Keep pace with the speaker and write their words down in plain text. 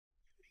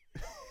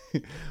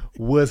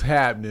What's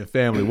happening,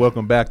 family?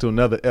 Welcome back to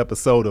another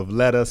episode of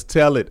Let Us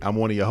Tell It. I'm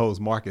one of your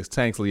hosts, Marcus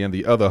Tanksley, and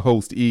the other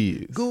host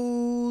is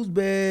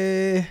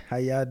Gooseby. How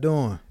y'all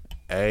doing?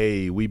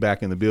 Hey, we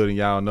back in the building,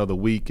 y'all. Another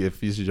week.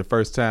 If this is your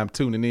first time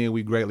tuning in,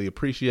 we greatly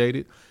appreciate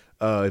it.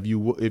 If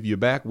you're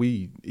back,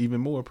 we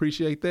even more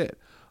appreciate that.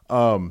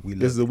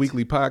 This is a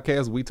weekly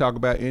podcast. We talk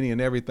about any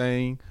and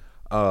everything,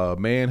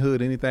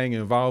 manhood, anything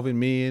involving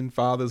men,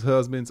 fathers,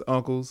 husbands,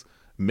 uncles,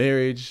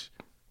 marriage,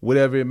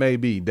 whatever it may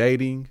be,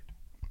 dating,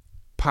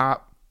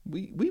 pop.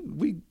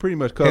 We pretty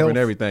much covering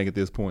everything at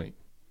this point.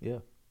 Yeah.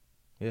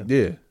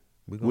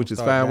 Which is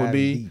fine with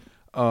me.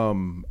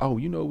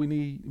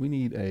 We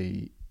need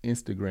a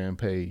Instagram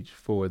page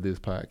for this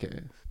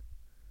podcast.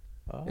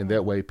 And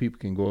that way people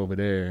can go over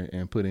there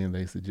and put in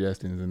their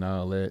suggestions and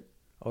all that.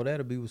 Oh,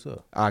 that'll be what's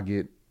up. I'll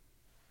get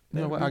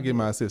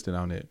my assistant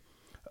on that.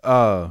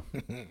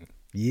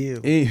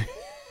 Yeah.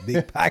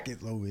 Big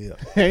pockets over here.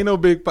 Ain't no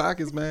big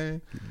pockets,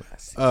 man.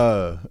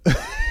 So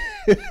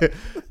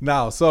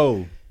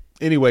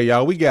anyway,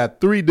 y'all, we got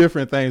 3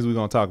 different things we're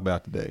gonna talk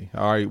about today.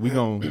 All right, we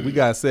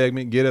got a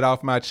segment, get it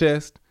off my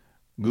chest.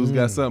 Goose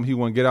got something he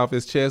want to get off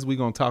his chest. We're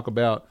gonna talk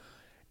about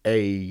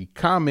a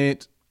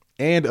comment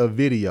and a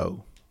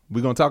video.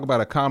 We're gonna talk about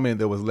a comment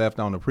that was left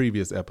on the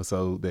previous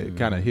episode that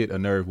kind of hit a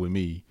nerve with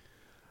me.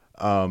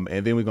 And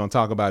then we're gonna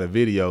talk about a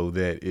video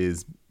that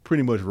is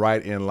pretty much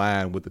right in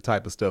line with the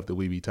type of stuff that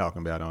we be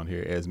talking about on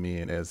here as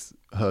men, as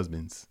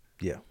husbands.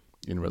 Yeah.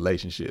 In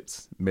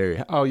relationships,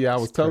 married. Oh yeah, I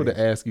was told to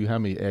ask you, how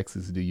many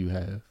exes do you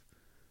have?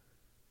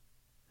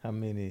 How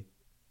many?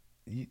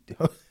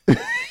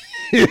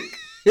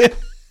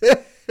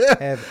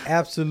 Have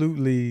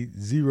absolutely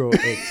 0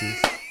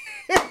 exes.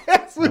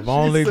 I've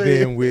only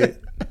been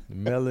with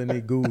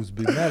Melanie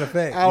Gooseby. Matter of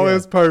fact,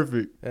 that's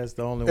perfect. That's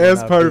the only one.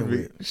 That's I've perfect.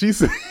 Been with.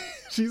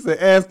 She said,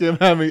 ask him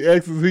how many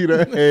exes he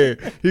done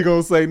had. He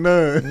gonna say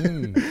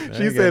none.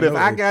 She said, if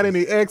I got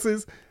any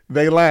exes,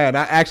 they lying.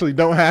 I actually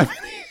don't have any.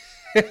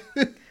 I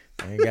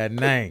ain't got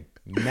name.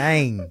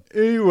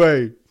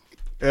 Anyway,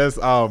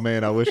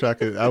 man, I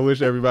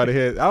wish everybody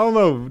had. I don't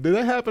know. Did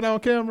that happen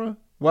on camera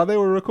while they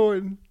were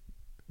recording?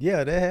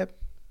 Yeah, that happened.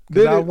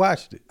 Did I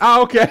watched it.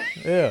 Oh, okay.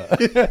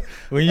 Yeah.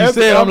 When you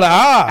said, I'm like,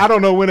 I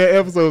don't know when that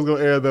episode is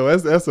gonna air though.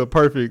 That's a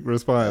perfect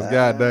response.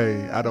 God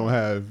dang, I don't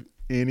have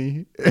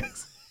any.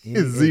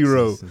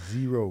 Zero.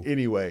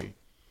 Anyway,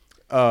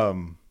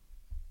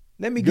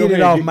 let me get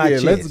it off my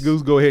chest. Let's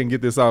Goose go ahead and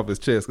get this off his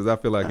chest because I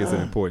feel like it's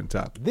an important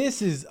topic.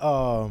 This is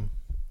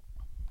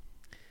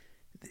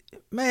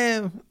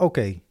man,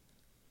 okay.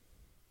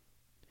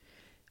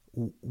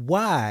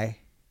 Why?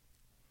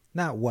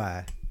 Not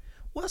why.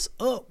 What's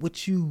up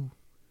with you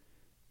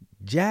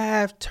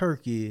jive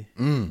turkey,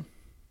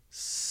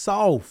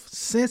 soft,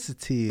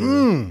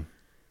 sensitive?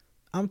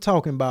 I'm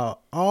talking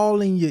about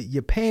all in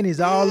your panties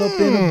all up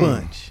in a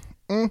bunch.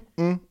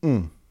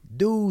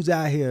 Dudes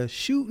out here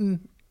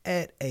shooting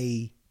at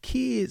a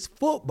kid's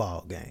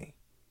football game.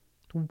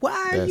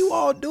 Why are you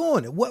all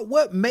doing it?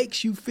 What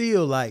makes you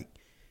feel like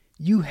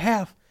you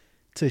have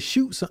to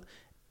shoot some?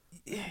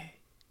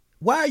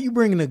 Why are you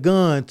bringing a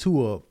gun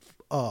to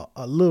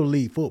a little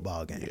league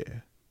football game? Yeah,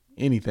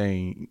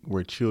 anything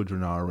where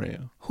children are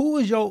around. Who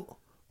is your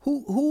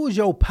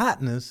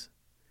partners,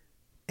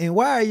 and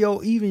why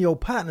are even your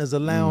partners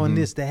allowing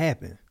this to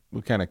happen?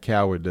 What kind of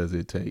coward does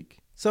it take?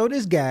 So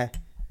this guy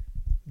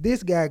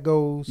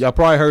goes. Y'all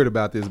probably heard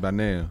about this by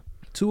now.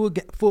 To a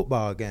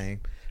football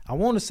game. I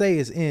want to say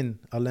it's in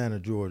Atlanta,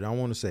 Georgia. I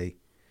want to say,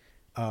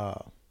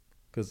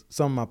 because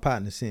some of my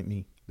partners sent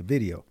me the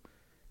video.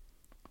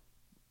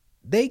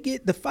 They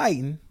get the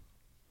fighting.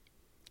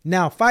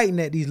 Now, fighting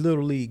at these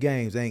little league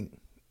games ain't,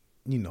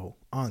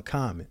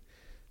 uncommon.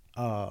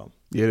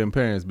 Yeah, them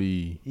parents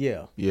be.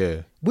 Yeah.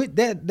 With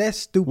that's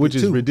stupid. Which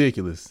is too.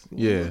 ridiculous.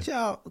 Yeah. But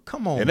y'all,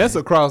 come on. And that's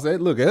across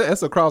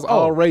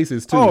all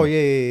races too. Oh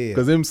yeah.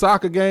 Because them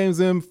soccer games,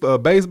 them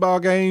baseball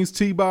games,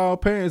 t-ball,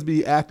 parents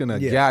be acting a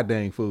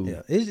goddamn fool.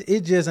 Yeah.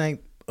 It just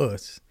ain't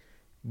us.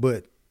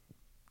 But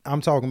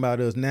I'm talking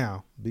about us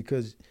now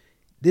because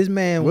this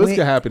man. Well, this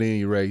can happen in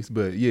any race,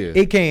 but yeah.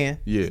 It can.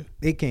 Yeah.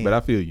 It can. But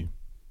I feel you.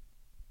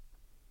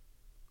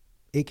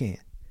 It can.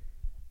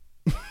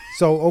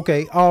 So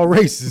okay, all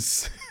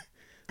races.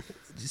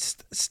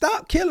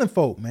 Stop killing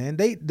folk, man.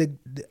 I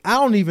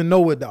don't even know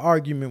what the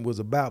argument was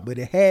about, but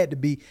it had to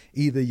be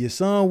either your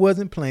son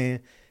wasn't playing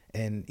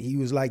and he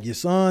was like, your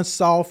son's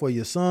soft or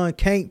your son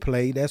can't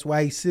play. That's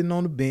why he's sitting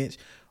on the bench.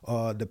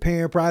 The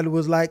parent probably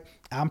was like,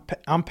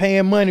 I'm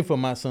paying money for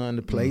my son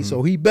to play,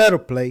 so he better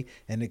play.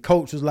 And the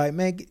coach was like,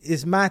 man,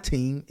 it's my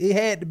team. It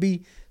had to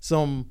be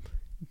something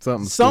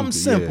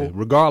simple. Yeah,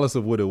 regardless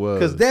of what it was.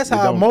 Because that's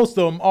how most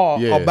of them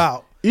are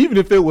about. Even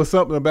if it was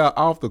something about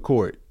off the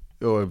court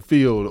or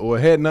field or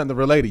had nothing to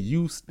relate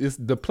to, it's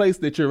the place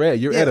that you're at.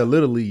 You're at a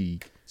little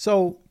league.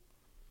 So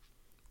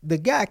the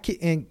guy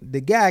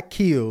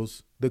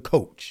kills the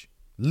coach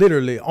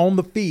literally on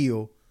the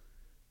field.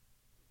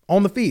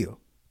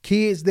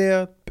 Kids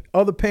there,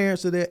 other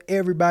parents are there,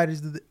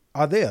 everybody's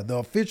are there. The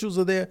officials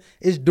are there.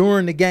 It's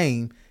during the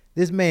game.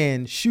 This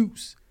man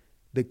shoots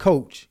the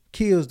coach,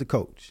 kills the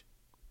coach.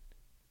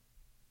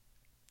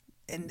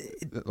 And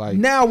Like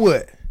now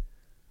what?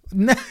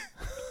 Now,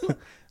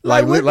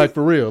 like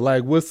for real.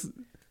 Like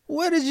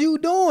what is you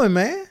doing,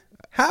 man?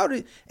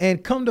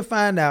 And come to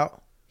find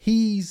out,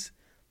 he's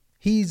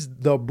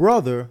the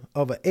brother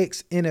of an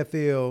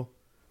ex-NFL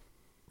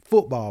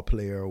football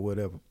player or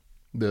whatever.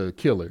 the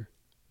killer?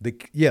 The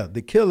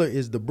killer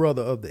is the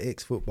brother of the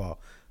ex-football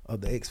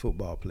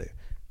player.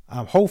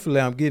 Hopefully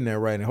I'm getting that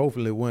right, and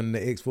hopefully it wasn't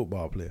the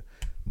ex-football player.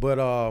 But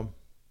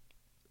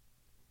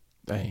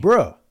Dang.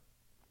 bruh,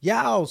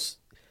 y'all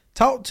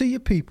talk to your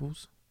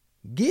peoples.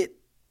 Get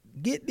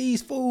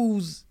these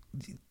fools.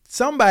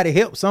 Somebody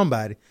help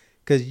somebody,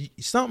 because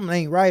something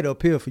ain't right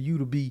up here for you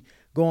to be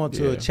going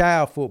to a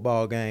child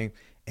football game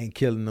and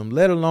killing them,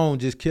 let alone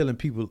just killing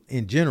people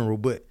in general.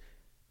 But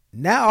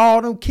now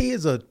all them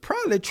kids are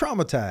probably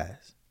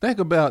traumatized. Think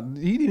about,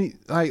 he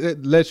didn't, like,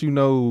 that lets you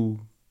know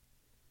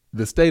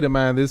the state of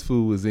mind this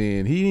fool was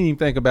in. He didn't even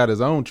think about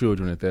his own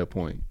children at that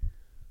point.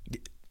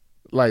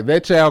 Like,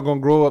 that child gonna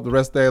grow up the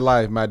rest of their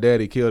life. My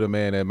daddy killed a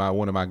man at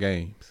one of my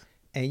games.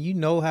 And you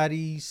know how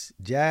these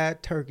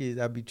jive turkeys,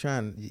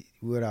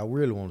 what I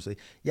really want to say.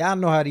 Y'all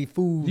know how these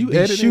fools You be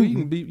edit it,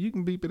 shooting. you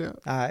can beep it out.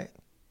 All right.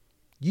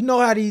 You know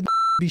how these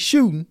be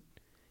shooting.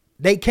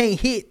 They can't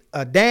hit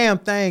a damn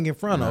thing in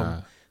front of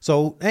them.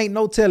 So ain't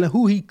no telling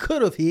who he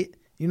could have hit.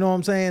 You know what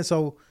I'm saying?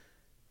 So,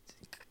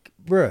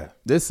 bruh.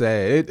 That's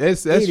sad.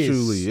 That's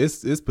truly,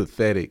 it's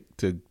pathetic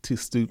to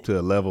stoop to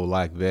a level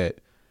like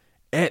that.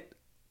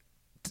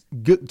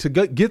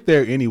 Get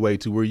there anyway,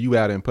 to where you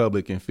out in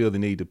public and feel the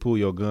need to pull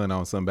your gun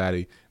on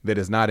somebody that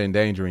is not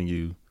endangering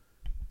you.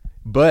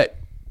 But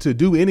to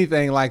do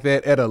anything like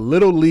that at a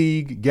little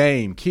league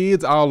game,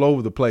 kids all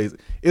over the place.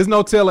 It's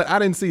no telling. I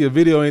didn't see a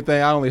video or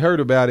anything. I only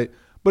heard about it.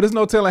 But it's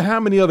no telling how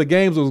many other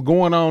games was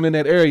going on in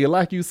that area.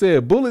 Like you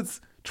said,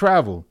 bullets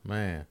travel.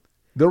 Man.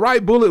 The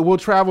right bullet will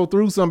travel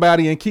through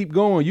somebody and keep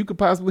going. You could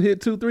possibly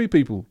hit 2-3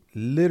 people.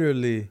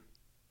 Literally,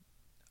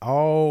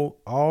 all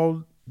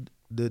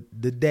the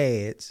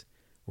dads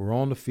were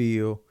on the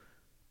field.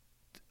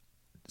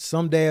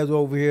 Some dads were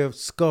over here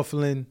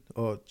scuffling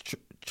or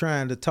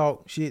trying to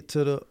talk shit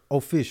to the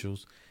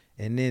officials.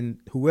 And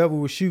then whoever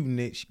was shooting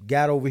it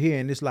got over here,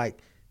 and it's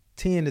like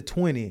 10 to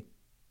 20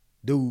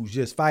 dudes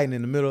just fighting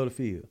in the middle of the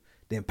field.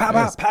 Then pop.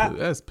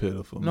 That's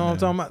pitiful. You know what I'm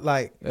talking about?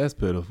 Like, that's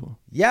pitiful.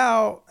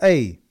 Y'all,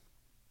 hey,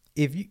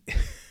 if you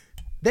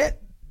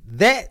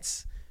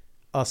that's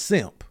a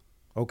simp,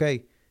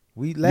 okay?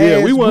 We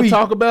want to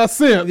talk about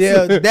simps.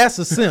 Yeah, that's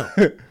a simp.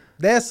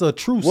 That's a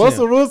true simp.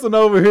 Russell Wilson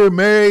over here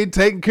married,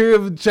 taking care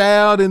of a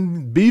child,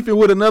 and beefing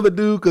with another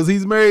dude because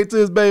he's married to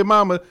his baby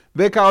mama.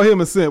 They call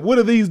him a simp. What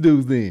are these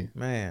dudes then?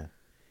 Man.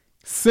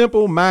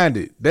 Simple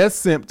minded. That's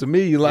simp to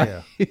me. Like,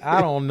 yeah.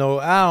 I don't know.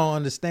 I don't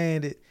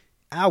understand it.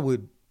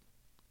 Dude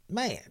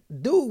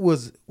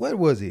was, what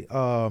was he?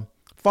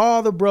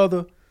 Father,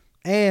 brother,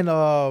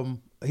 and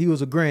he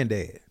was a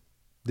granddad.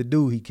 The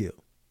dude he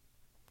killed.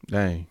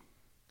 Dang.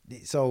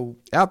 So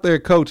out there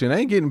coaching,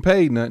 ain't getting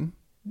paid nothing.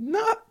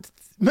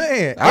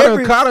 Man. I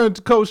done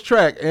coach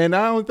track, and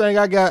I don't think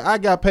I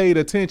got paid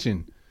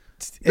attention.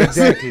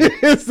 Exactly.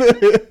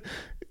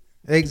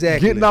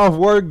 Exactly. Getting off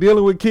work,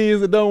 dealing with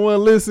kids that don't want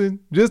to listen,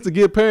 just to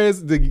get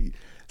parents to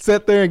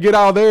sit there and get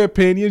all their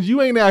opinions.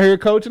 You ain't out here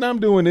coaching. I'm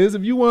doing this.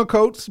 If you want to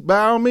coach,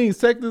 by all means,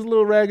 take this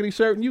little raggedy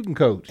shirt and you can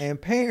coach. And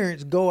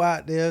parents go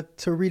out there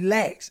to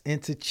relax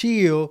and to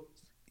chill,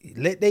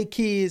 let their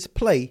kids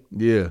play.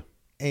 Yeah.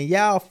 And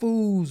y'all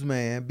fools,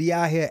 man, be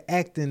out here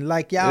acting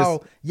like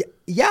y'all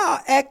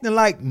acting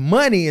like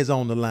money is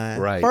on the line.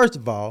 Right. First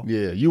of all.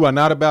 Yeah, you are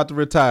not about to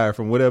retire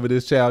from whatever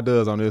this child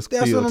does on this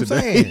field today. That's what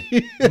I'm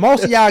saying.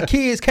 Most of y'all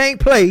kids can't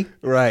play.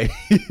 Right.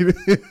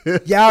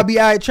 Y'all be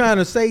out here trying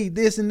to say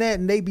this and that,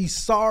 and they be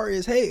sorry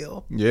as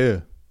hell. Yeah.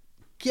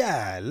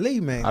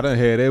 Golly, man. I done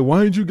had that.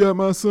 Why ain't you got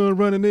my son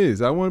running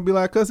this? I want to be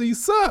like, because he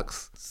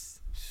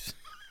sucks.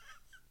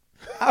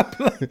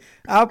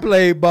 I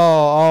played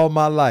ball all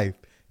my life.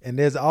 And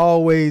there's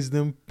always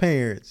them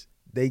parents,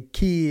 they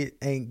kid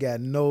ain't got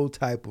no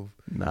type of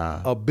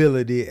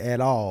ability at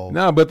all.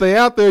 Nah, but they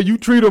out there, you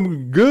treat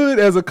them good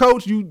as a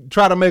coach, you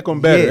try to make them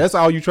better. Yes. That's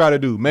all you try to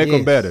do, make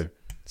them better.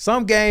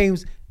 Some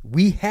games,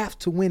 we have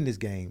to win this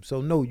game.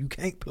 So, no, you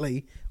can't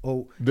play.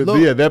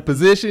 That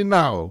position,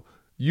 no.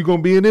 You going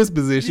to be in this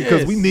position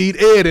because we need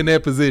Ed in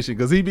that position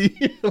because he be.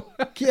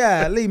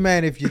 Golly,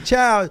 man, if your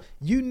child,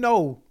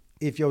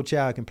 if your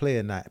child can play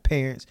or not.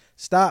 Parents,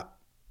 stop.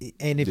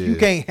 And if you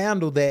can't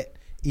handle that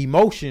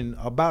emotion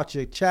about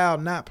your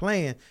child not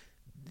playing,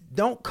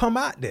 don't come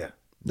out there.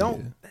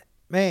 Man.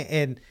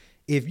 And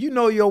if you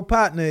know your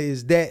partner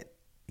is that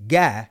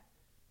guy,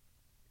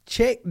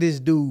 check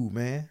this dude,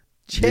 man.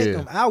 Check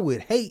him. I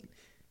would hate.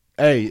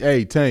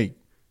 Hey, Tank,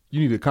 you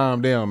need to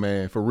calm down,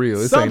 man. For real.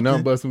 This ain't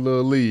nothing but some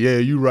little league. Yeah,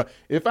 you right.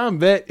 If I'm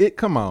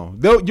come on.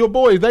 Your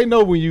boys, they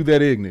know when you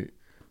that ignorant.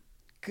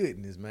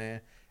 Goodness, man.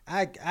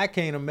 I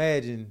can't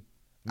imagine.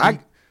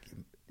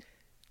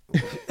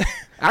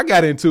 I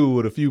got into it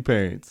with a few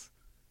parents.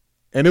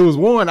 And it was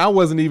one, I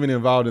wasn't even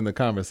involved in the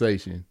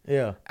conversation.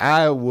 Yeah.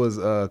 I was,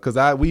 cause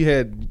I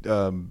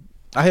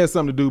had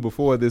something to do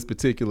before this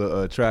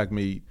particular track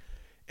meet.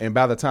 And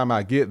by the time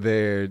I get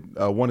there,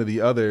 one of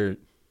the other,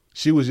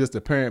 she was just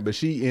a parent, but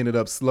she ended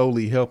up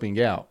slowly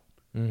helping out.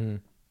 Mm-hmm.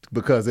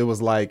 Because it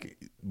was like,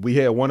 we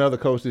had one other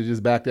coach that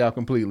just backed out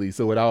completely.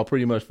 So it all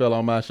pretty much fell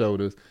on my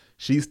shoulders.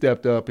 She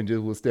stepped up and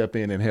just would step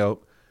in and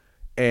help.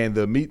 And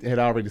the meet had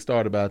already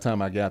started by the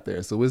time I got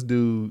there. So this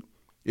dude,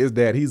 his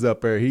dad, he's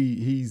up there.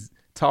 He's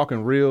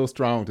talking real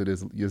strong to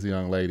this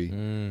young lady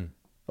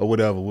or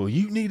whatever. Well,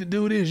 you need to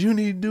do this. You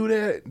need to do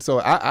that.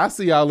 So I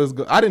see all this.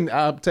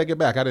 I'll take it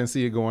back. I didn't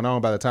see it going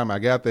on by the time I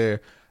got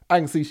there. I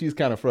can see she's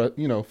kind of,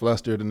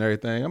 flustered and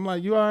everything. I'm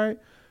like, you all right?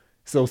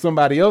 So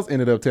somebody else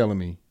ended up telling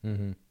me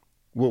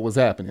what was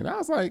happening. I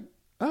was like,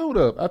 hold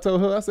up. I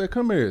told her, I said,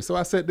 come here. So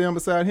I sat down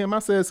beside him. I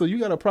said, so you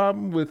got a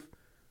problem with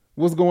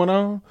what's going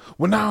on?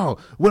 Well, no,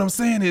 what I'm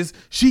saying is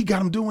she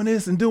got him doing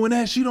this and doing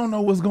that. She don't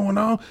know what's going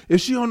on.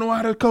 If she don't know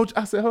how to coach,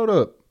 I said, hold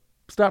up,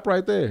 stop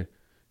right there.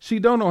 She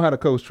don't know how to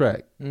coach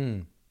track,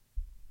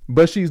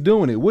 but she's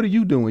doing it. What are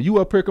you doing? You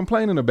up here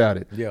complaining about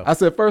it. Yeah. I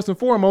said, first and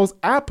foremost,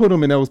 I put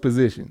them in those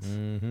positions.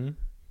 Mm-hmm.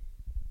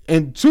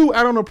 And two,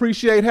 I don't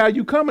appreciate how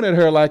you coming at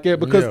her like that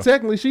because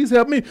technically she's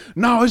helped me.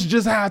 No, it's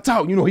just how I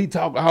talk. He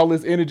talk all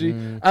this energy.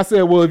 I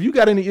said, well, if you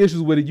got any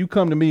issues with it, you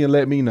come to me and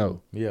let me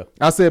know. Yeah.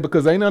 I said,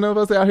 because ain't none of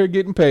us out here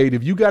getting paid.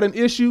 If you got an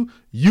issue,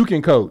 you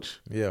can coach.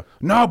 Yeah.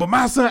 No, but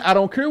my son, I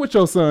don't care what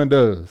your son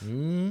does.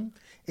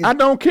 I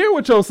don't care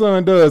what your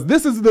son does.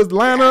 This is the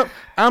lineup.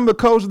 I'm the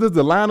coach. This is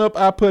the lineup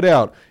I put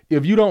out.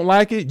 If you don't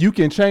like it, you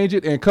can change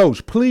it and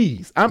coach.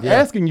 Please. I'm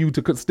asking you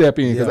to step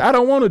in because I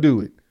don't want to do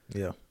it.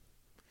 Yeah.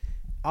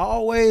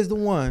 Always the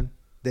one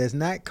that's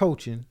not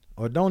coaching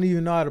or don't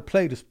even know how to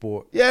play the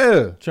sport.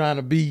 Yeah. Trying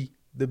to be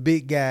the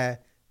big guy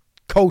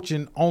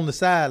coaching on the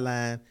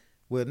sideline.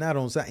 Well, not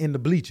on the side, in the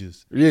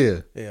bleachers.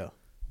 Yeah. Yeah.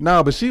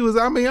 No, but she was,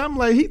 I'm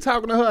like, he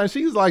talking to her and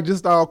she's like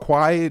just all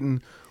quiet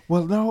and,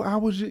 well, no,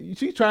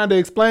 she trying to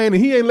explain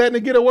and he ain't letting her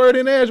get a word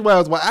in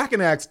edgewise. Well, I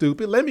can act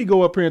stupid. Let me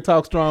go up here and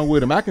talk strong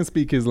with him. I can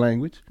speak his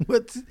language.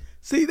 But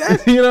see,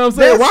 that's, you know what I'm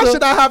saying? Why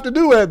should I have to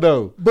do that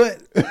though?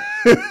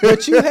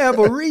 But you have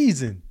a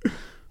reason.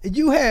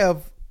 You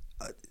have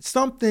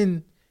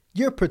something,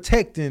 you're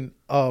protecting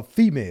a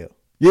female.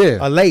 Yeah.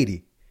 A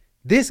lady.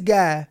 This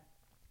guy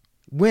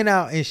went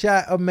out and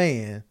shot a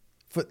man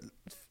for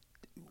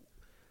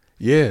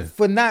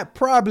not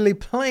probably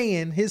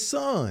playing his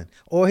son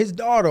or his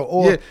daughter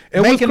or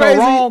making a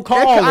wrong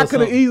call. I could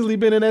have easily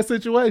been in that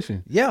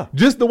situation. Yeah.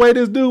 Just the way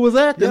this dude was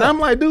acting. Yeah. I'm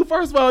like, dude,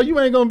 first of all, you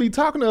ain't going to be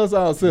talking to us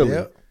all silly.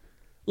 Yeah.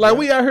 Like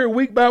we out here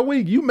week by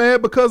week. You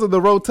mad because of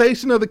the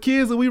rotation of the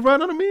kids that we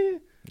running them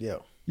in? Yeah.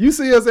 You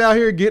see us out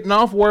here getting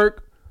off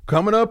work,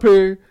 coming up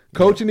here,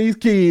 coaching these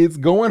kids,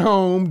 going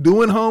home,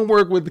 doing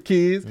homework with the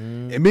kids.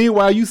 And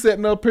meanwhile, you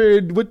sitting up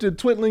here with your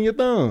twiddling your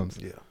thumbs.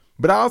 Yeah.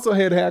 But I also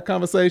had to have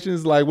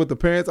conversations like with the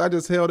parents. I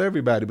just held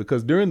everybody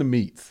because during the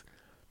meets,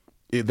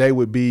 they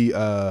would be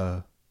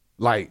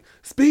like,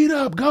 speed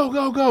up, go,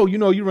 go, go.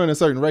 You run in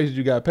certain races,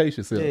 you got to pace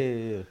yourself.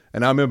 Yeah.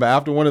 And I remember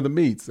after one of the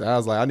meets, I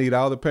was like, I need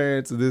all the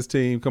parents of this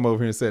team come over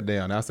here and sit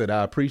down. I said,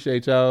 I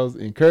appreciate y'all's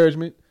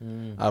encouragement.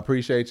 I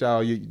appreciate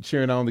y'all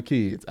cheering on the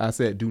kids. I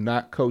said, do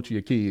not coach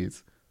your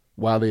kids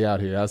while they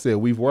out here. I said,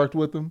 we've worked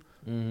with them.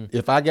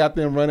 If I got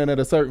them running at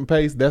a certain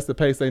pace, that's the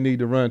pace they need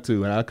to run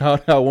to. And I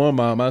called out one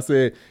mom. I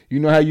said, you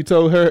know how you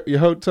told her,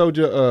 her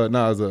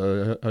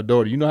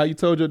daughter, you know how you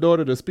told your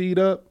daughter to speed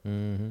up?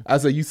 I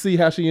said, you see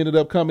how she ended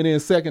up coming in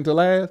second to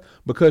last?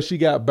 Because she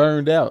got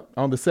burned out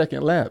on the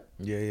second lap.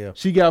 Yeah.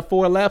 She got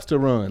 4 laps to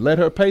run. Let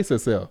her pace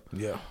herself.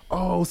 Yeah.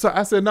 Oh, so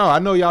I said, no, I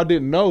know y'all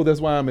didn't know.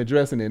 That's why I'm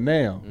addressing it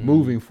now.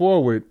 Moving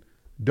forward,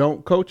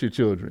 don't coach your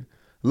children.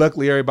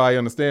 Luckily, everybody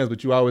understands,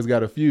 but you always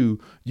got a few.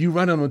 You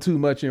running them too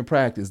much in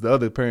practice. The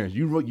other parents,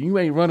 you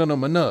ain't running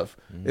them enough.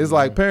 It's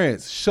like,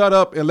 parents, shut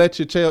up and let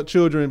your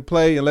children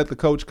play and let the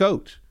coach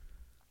coach.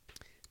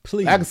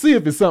 Please. I can see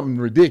if it's something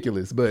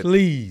ridiculous, but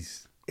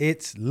please,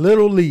 it's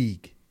little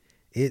league.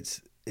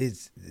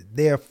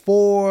 They're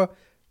 4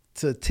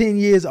 to 10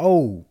 years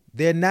old.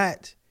 They're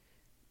not.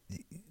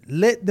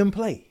 Let them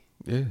play.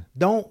 Yeah.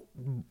 Don't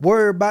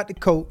worry about the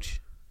coach.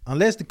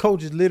 Unless the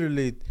coach is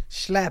literally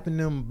slapping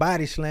them,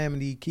 body slamming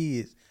these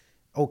kids,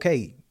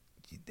 okay,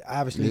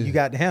 obviously you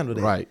got to handle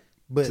that. Right.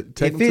 But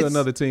take them to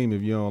another team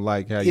if you don't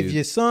like how if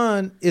your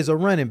son is a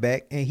running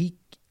back and he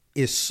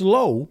is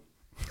slow,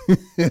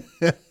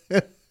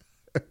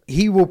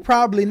 he will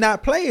probably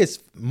not play as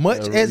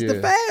much as the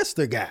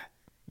faster guy.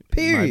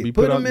 Period. Get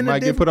put on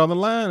the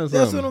line or something.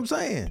 That's what I'm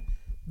saying.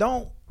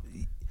 Don't,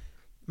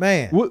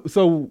 man.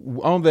 So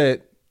on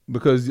that,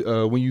 because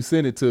when you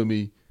sent it to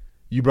me,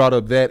 you brought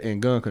up that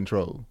and gun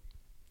control.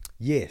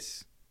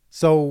 Yes.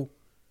 So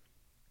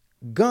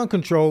gun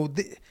control,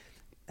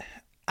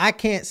 I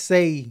can't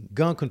say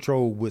gun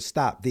control would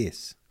stop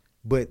this,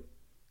 but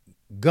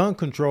gun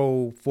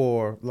control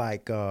for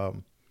like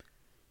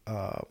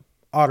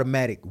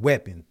automatic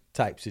weapon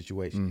type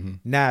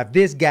situation. Now, if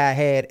this guy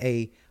had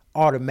a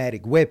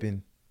automatic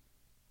weapon,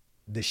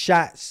 the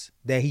shots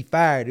that he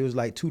fired, it was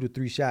like 2 to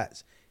 3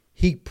 shots.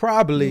 He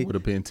probably would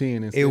have been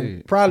 10 instead.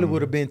 It probably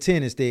would have been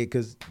 10 instead,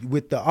 because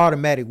with the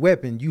automatic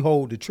weapon, you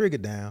hold the trigger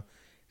down,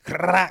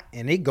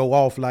 and it go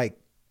off like,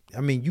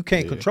 I mean, you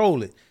can't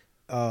control it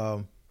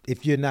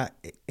if you're not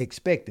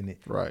expecting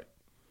it. Right.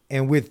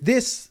 And with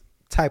this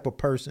type of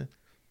person,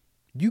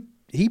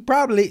 he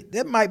probably,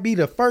 that might be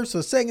the first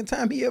or second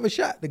time he ever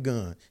shot the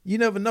gun. You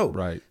never know.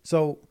 Right.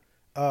 So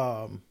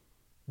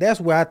that's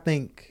where I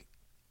think,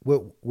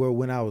 where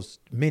when I was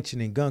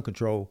mentioning gun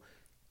control,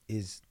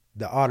 is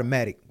the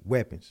automatic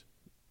weapons.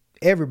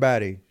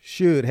 Everybody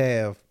should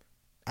have,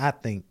 I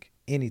think,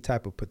 any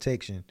type of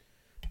protection.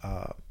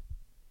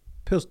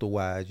 Pistol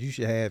wise, you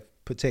should have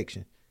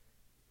protection.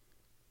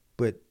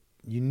 But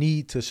you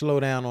need to slow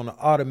down on the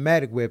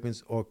automatic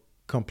weapons or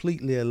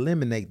completely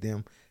eliminate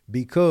them,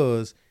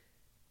 because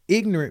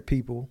ignorant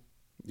people,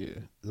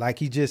 like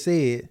he just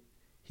said,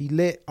 he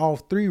let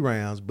off 3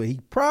 rounds, but he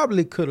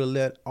probably could have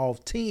let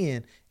off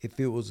 10 if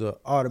it was an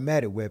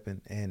automatic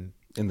weapon, and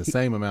in the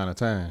same amount of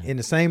time. In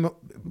the same,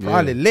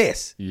 probably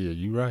less. Yeah,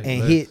 you're right.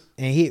 And less.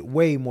 hit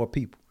way more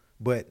people.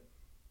 But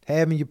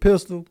having your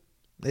pistol,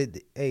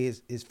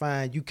 it's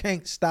fine. You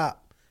can't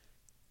stop,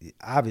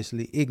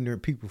 obviously,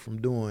 ignorant people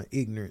from doing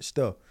ignorant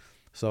stuff.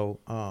 So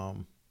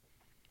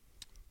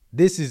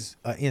this is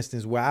an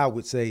instance where I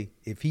would say,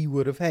 if he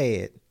would have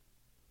had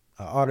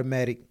an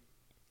automatic,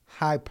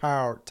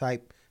 high-powered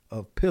type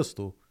of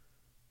pistol,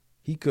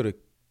 he could have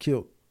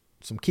killed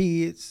some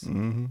kids,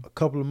 a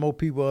couple of more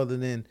people other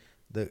than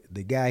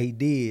the guy he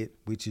did,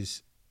 which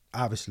is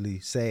obviously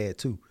sad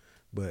too.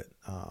 But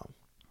I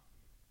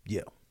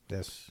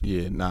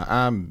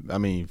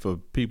mean, for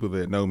people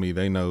that know me,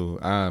 they know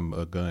I'm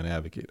a gun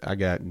advocate. I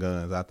got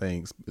guns, I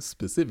think,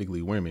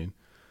 specifically women,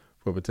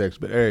 for protection.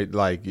 But Eric,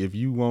 like, if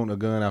you want a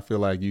gun, I feel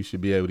like you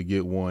should be able to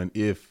get one.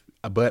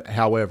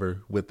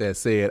 However, with that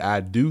said, I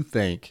do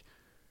think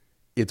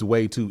it's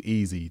way too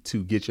easy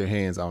to get your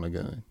hands on a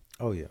gun.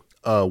 Oh yeah.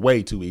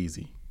 Way too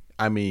easy.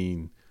 I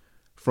mean,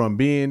 from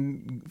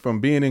being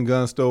in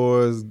gun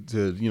stores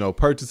to,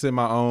 purchasing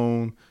my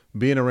own,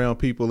 being around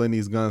people in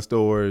these gun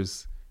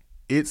stores,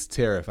 it's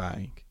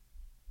terrifying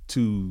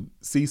to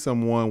see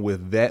someone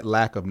with that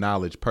lack of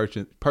knowledge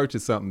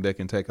purchase something that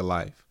can take a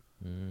life.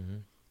 Mm-hmm.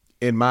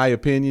 In my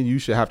opinion, you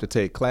should have to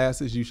take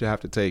classes. You should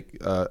have to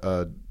take,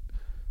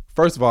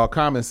 first of all,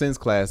 common sense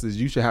classes.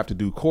 You should have to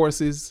do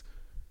courses,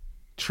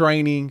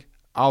 training,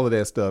 all of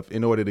that stuff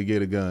in order to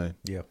get a gun.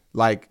 Yeah.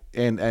 Like,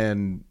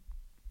 and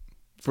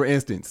for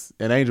instance,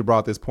 and Angel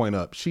brought this point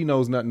up. She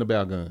knows nothing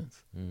about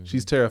guns. Mm-hmm.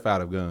 She's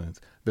terrified of guns.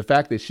 The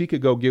fact that she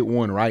could go get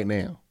one right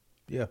now.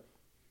 Yeah.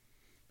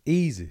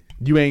 Easy.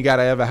 You ain't got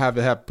to ever have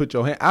to put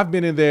your hand. I've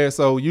been in there.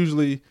 So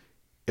usually,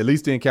 at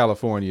least in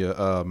California,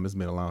 it's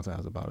been a long time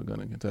since I bought a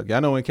gun in Kentucky. I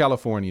know in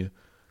California,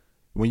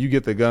 when you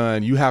get the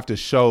gun, you have to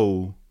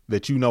show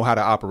that you know how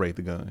to operate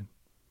the gun.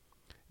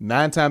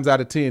 9 times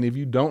out of 10, if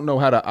you don't know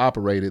how to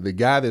operate it, the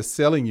guy that's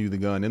selling you the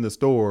gun in the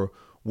store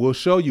will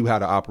show you how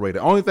to operate it.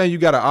 Only thing you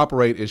got to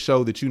operate is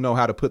show that you know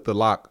how to put the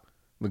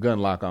gun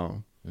lock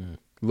on.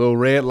 Little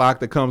red lock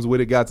that comes with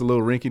it, got the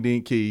little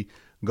rinky-dink key,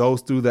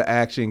 goes through the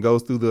action,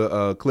 goes through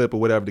the clip or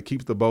whatever that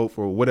keeps the bolt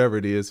for whatever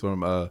it is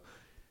from,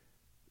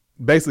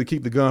 basically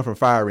keep the gun from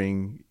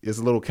firing. It's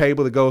a little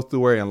cable that goes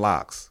through where and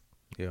locks.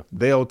 Yeah.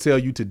 They'll tell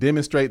you to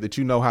demonstrate that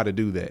you know how to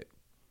do that.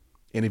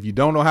 And if you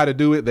don't know how to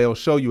do it, they'll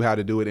show you how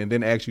to do it and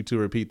then ask you to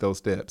repeat those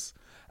steps.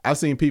 I've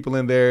seen people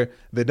in there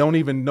that don't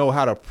even know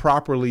how to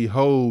properly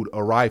hold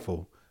a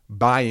rifle,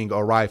 buying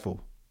a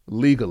rifle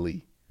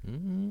legally.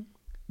 Mm-hmm.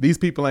 These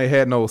people ain't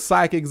had no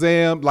psych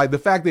exam. Like, the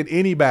fact that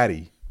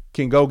anybody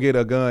can go get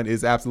a gun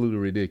is absolutely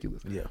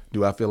ridiculous. Yeah.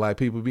 Do I feel like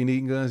people be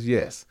needing guns?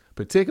 Yes.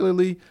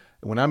 Particularly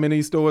when I'm in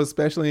these stores,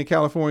 especially in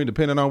California,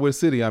 depending on which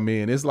city I'm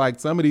in, it's like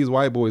some of these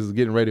white boys is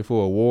getting ready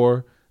for a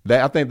war.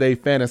 I think they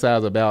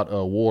fantasize about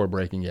a war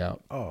breaking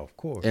out. Oh, of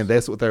course. And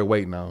that's what they're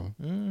waiting on.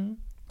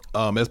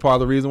 Mm-hmm. That's part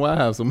of the reason why I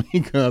have so many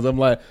guns. I'm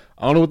like,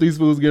 I don't know what these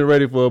fools getting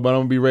ready for, but I'm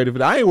gonna be ready for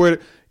that. I ain't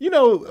worried.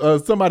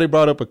 Somebody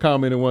brought up a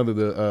comment in one of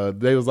the,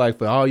 they was like,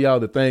 for all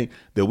y'all to think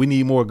that we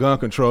need more gun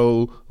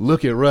control,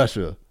 look at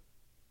Russia.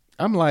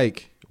 I'm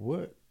like,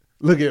 what?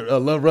 Look at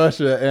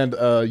Russia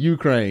and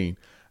Ukraine.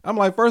 I'm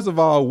like, first of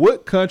all,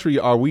 what country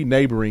are we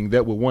neighboring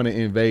that would want to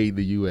invade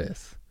the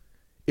U.S.?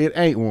 It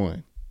ain't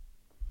one.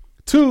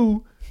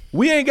 2,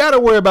 we ain't got to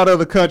worry about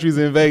other countries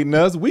invading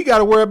us. We got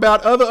to worry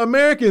about other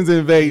Americans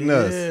invading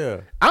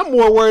us. I'm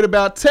more worried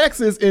about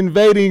Texas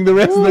invading the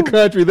rest of the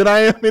country than I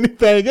am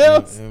anything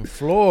else. In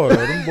Florida,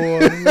 them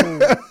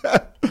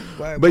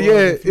boys. But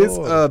yeah,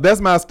 it's that's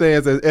my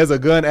stance as a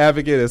gun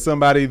advocate, as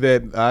somebody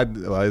that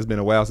it's been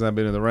a while since I've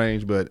been in the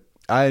range, but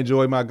I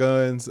enjoy my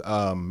guns.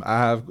 I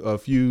have a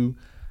few.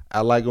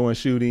 I like going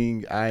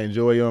shooting. I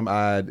enjoy them.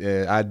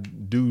 I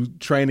do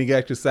training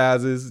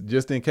exercises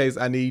just in case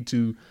I need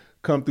to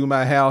come through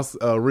my house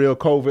real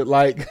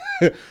COVID-like.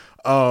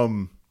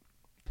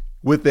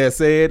 With that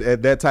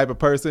said, that type of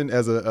person,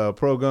 as a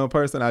pro-gun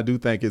person, I do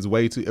think it's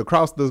way too,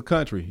 across the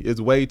country,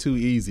 it's way too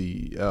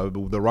easy.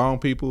 The wrong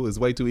people, it's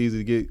way too easy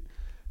to get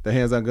the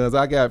hands-on guns.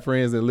 I got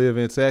friends that live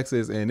in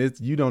Texas, and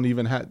you don't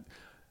even have.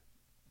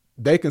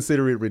 They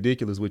consider it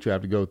ridiculous what you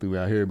have to go through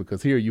out here,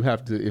 because here you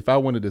have to. If I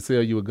wanted to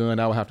sell you a gun,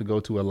 I would have to go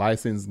to a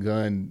licensed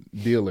gun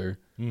dealer,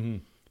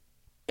 and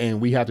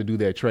we have to do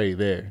that trade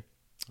there.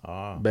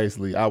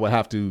 Basically,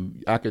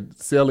 I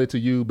could sell it to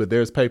you, but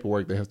there's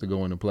paperwork that has to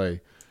go into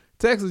play.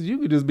 Texas, you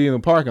could just be in the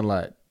parking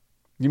lot.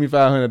 Give me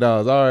 $500.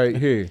 All right,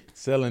 here.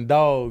 Selling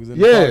dogs. In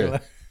the parking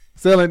lot.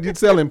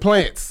 selling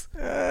plants.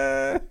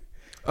 But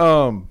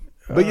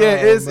yeah,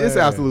 it's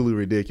absolutely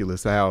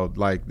ridiculous how,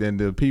 like, then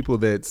the people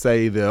that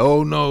say that,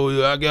 oh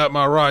no, I got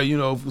my right,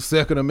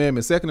 Second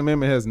Amendment. Second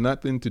Amendment has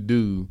nothing to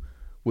do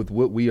with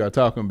what we are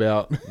talking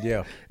about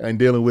and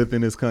dealing with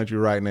in this country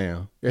right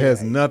now. It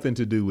has nothing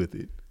to do with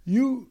it.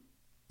 You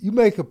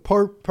make a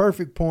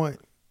perfect point.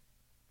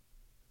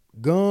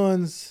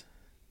 Guns,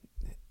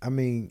 I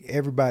mean,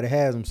 everybody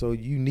has them, so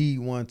you need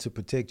one to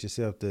protect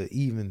yourself to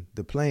even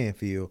the playing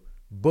field.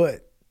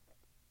 But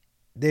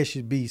there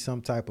should be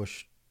some type of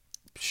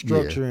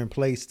structure in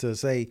place to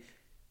say,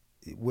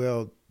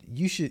 well,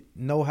 you should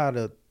know how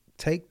to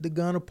take the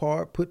gun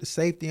apart, put the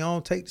safety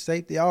on, take the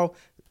safety off,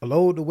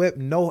 load the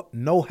weapon,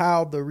 know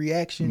how the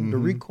reaction, the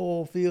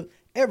recoil feels,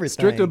 everything.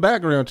 Stricter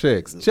background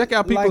checks. Check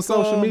out people's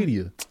social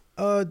media.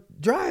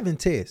 Driving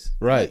tests.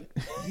 Right.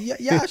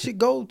 Y'all should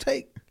go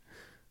take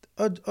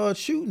a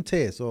shooting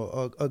test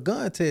or a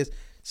gun test.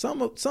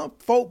 Some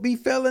folk be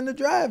failing the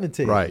driving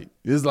test. Right.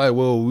 It's like,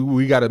 well,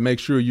 we got to make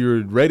sure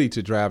you're ready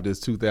to drive this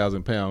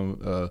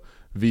 2,000-pound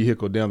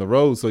vehicle down the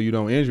road so you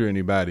don't injure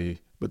anybody.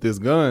 But this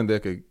gun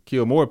that could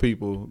kill more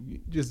people,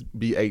 just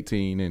be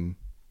 18 and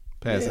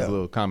pass this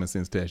little common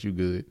sense test. You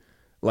good?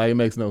 Like, it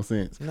makes no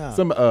sense. Nah.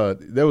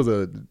 There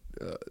was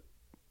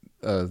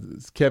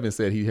Kevin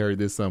said he heard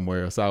this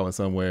somewhere, or saw it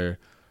somewhere.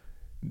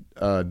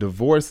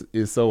 Divorce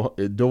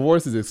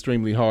is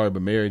extremely hard,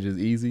 but marriage is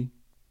easy.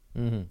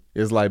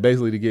 It's like,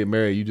 basically, to get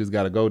married, you just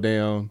got to go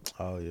down.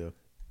 Oh yeah.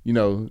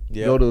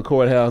 Go to the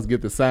courthouse,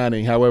 get the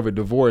signing. However,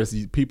 divorce,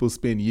 people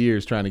spend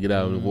years trying to get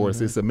out of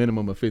divorce. It's a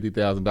minimum of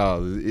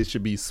 $50,000. It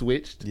should be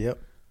switched. Yep.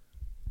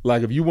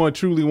 Like, if you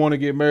truly want to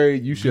get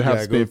married, you should have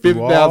to spend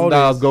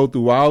 $50,000, go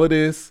through all of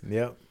this.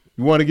 Yep.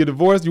 You want to get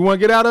divorced, you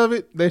want to get out of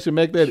it, they should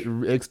make that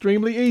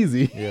extremely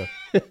easy. Yeah.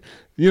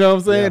 You know what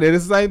I'm saying? Yeah. And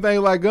it's the same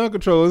thing like gun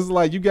control. It's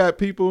like, you got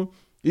people,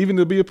 even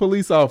to be a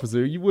police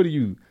officer,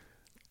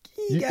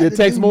 it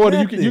takes more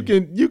than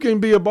you can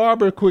be a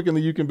barber quicker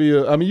than you can be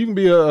you can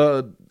be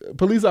a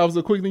police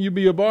officer quicker than you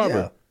be a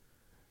barber.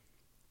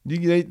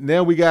 Yeah.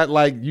 Now we got,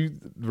 like, the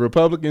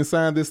Republicans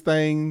signed this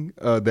thing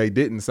they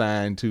didn't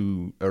sign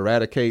to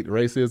eradicate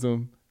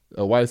racism,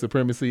 white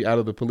supremacy out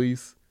of the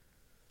police.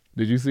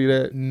 Did you see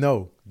that?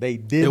 No, they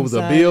didn't. It was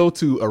a bill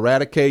to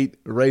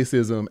eradicate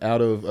racism out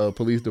of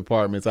police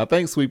departments. I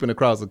think sweeping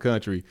across the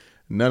country.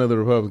 None of the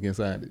Republicans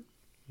signed it.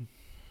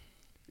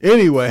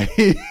 Anyway,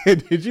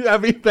 did you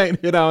have anything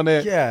to hit on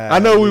that? Yeah, I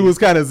know we was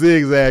kind of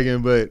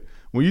zigzagging, but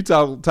when you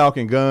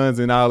talking guns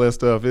and all that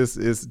stuff,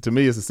 it's to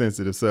me it's a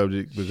sensitive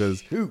subject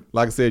because,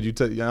 like I said,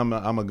 I'm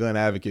a gun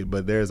advocate,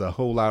 but there's a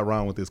whole lot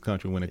wrong with this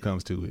country when it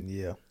comes to it.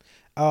 Yeah.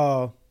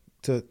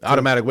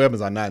 Automatic weapons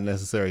are not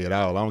necessary at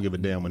all. I don't give a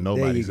damn what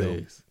nobody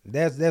says.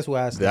 That's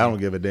why I say I don't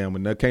give a damn.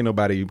 Can't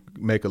nobody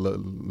make a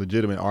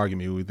legitimate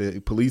argument with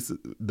it. Police,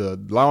 the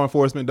law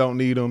enforcement don't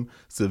need them.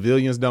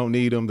 Civilians don't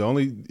need them.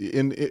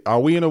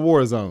 Are we in a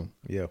war zone?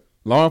 Yeah.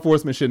 Law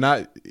enforcement should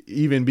not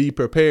even be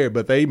prepared,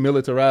 but they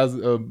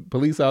militarize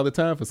police all the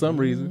time for some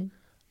reason.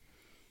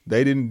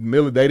 They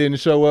didn't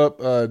show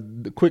up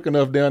quick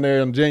enough down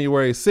there on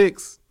January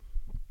 6th.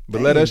 But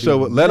let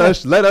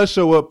us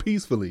show up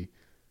peacefully.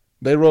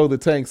 They roll the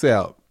tanks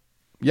out.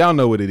 Y'all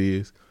know what it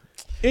is.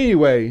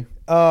 Anyway,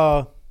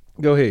 go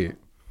ahead.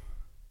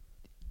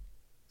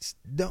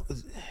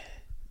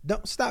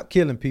 Don't stop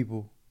killing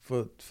people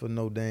for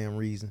no damn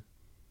reason.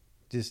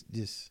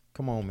 Just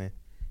come on, man.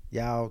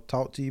 Y'all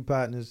talk to your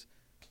partners.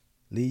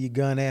 Leave your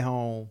gun at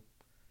home.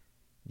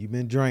 You've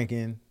been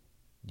drinking.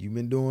 You've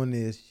been doing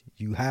this.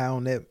 You high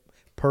on that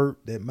perp,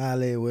 that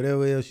Miley,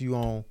 whatever else you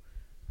on.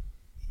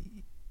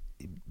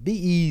 Be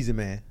easy,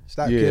 man.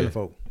 Stop killing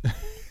folk.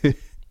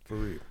 For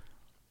real.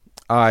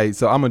 All right,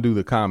 so I'm gonna do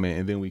the comment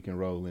and then we can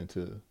roll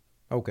into.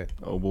 Okay.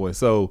 Oh boy.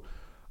 So,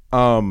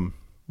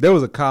 there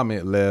was a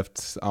comment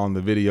left on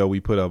the video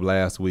we put up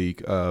last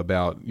week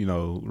about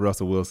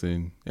Russell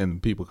Wilson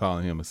and people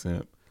calling him a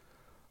simp.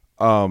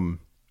 I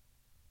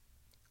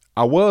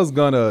was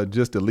gonna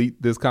just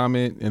delete this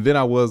comment and then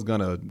I was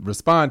gonna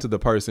respond to the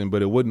person,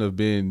 but it wouldn't have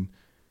been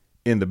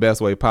in the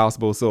best way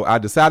possible. So I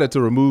decided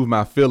to remove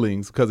my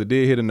feelings because it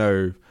did hit a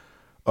nerve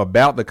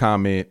about the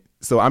comment.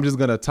 So I'm just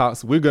gonna talk.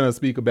 So we're gonna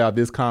speak about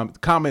this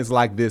comments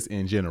like this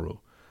in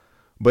general.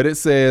 But it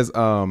says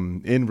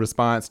in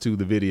response to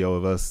the video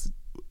of us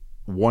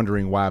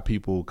wondering why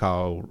people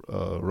call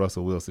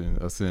Russell Wilson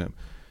a simp,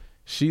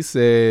 she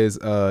says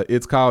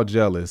it's called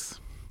jealous.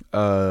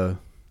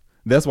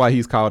 That's why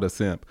he's called a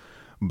simp.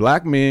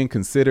 Black men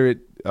consider it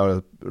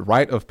a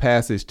rite of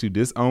passage to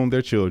disown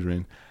their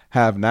children,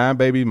 have 9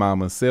 baby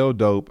mamas, sell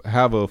dope,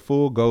 have a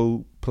full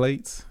gold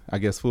plates, I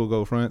guess full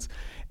gold fronts,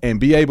 and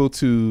be able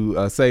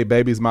to say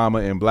baby's mama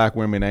and black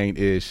women ain't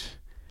ish,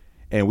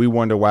 and we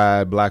wonder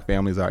why black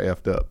families are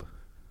effed up.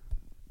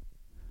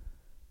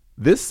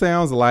 This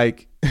sounds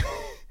like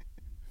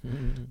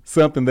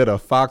something that a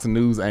Fox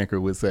News anchor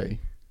would say.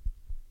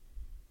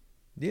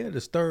 Yeah,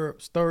 to stir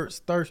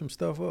some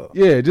stuff up.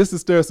 Yeah, just to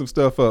stir some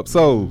stuff up.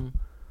 So,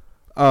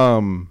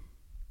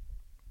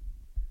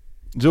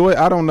 Joy,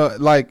 I don't know,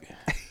 like,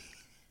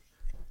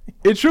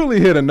 it truly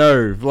hit a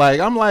nerve. Like,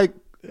 I'm like,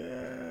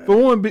 for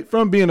one,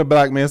 from being a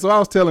black man. So I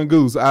was telling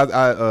Goose,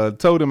 I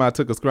told him I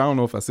took a screen. I don't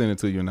know if I sent it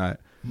to you or not,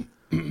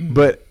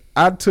 but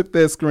I took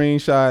that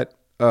screenshot.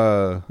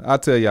 I'll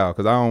tell y'all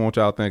because I don't want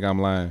y'all to think I'm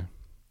lying.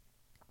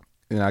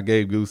 And I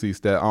gave Goosey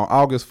stat on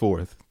August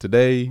 4th.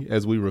 Today,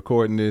 as we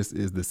recording this,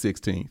 is the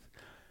 16th.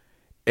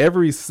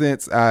 Ever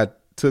since I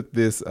took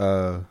this,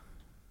 I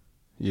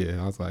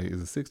was like,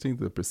 is the 16th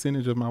the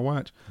percentage of my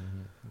watch?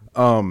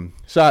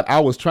 Shot,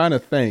 I was trying to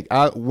think.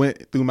 I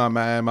went through my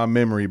mind, my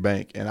memory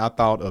bank, and I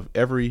thought of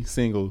every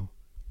single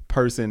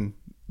person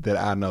that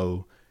I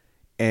know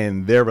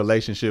and their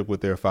relationship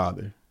with their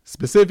father,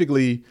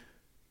 specifically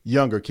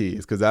younger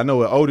kids, because I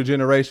know an older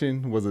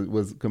generation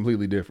was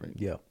completely different.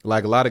 Yeah,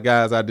 like a lot of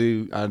guys I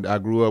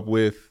grew up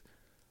with,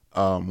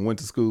 went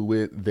to school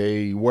with,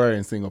 they were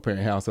in single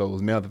parent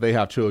households. Now that they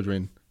have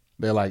children,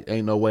 they're like,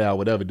 ain't no way I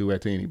would ever do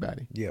that to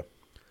anybody. Yeah.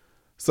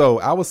 So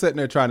I was sitting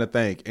there trying to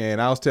think,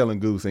 and I was telling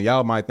Goose, and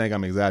y'all might think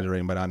I'm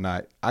exaggerating, but I'm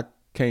not. I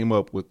came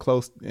up with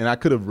close, and I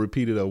could have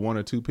repeated a one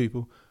or two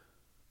people,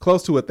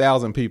 close to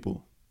 1,000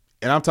 people.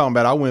 And I'm talking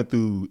about, I went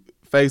through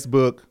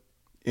Facebook,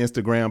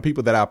 Instagram,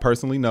 people that I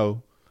personally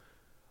know,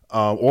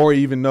 or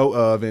even know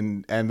of,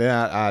 and then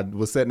I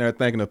was sitting there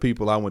thinking of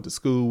people I went to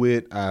school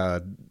with.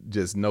 I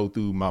just know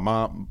through my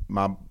mom,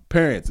 my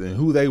parents, and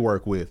who they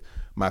work with,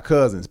 my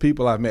cousins,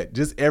 people I've met,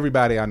 just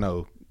everybody I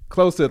know,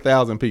 close to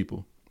 1,000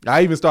 people.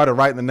 I even started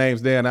writing the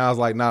names down. I was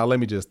like, nah, let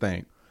me just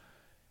think.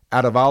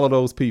 Out of all of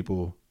those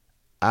people,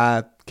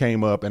 I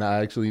came up and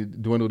I actually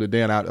dwindled it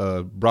down.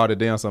 I brought it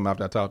down some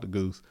after I talked to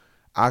Goose.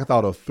 I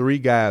thought of 3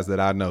 guys that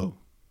I know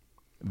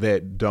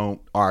that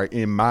are,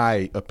 in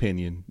my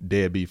opinion,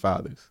 deadbeat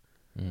fathers.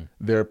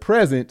 They're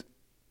present,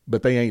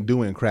 but they ain't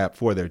doing crap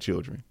for their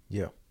children.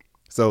 Yeah.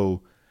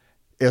 So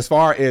as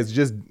far as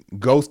just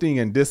ghosting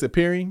and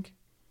disappearing,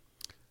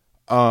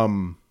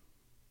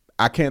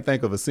 I can't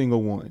think of a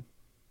single one.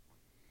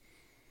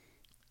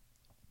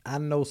 I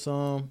know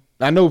some.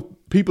 I know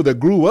people that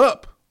grew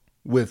up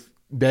with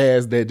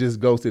dads that just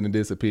ghosted and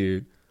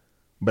disappeared,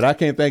 but I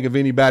can't think of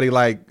anybody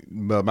like,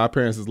 my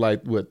parents is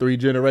like, 3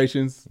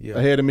 generations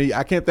ahead of me.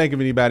 I can't think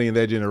of anybody in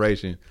that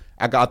generation.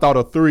 I thought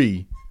of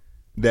 3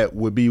 that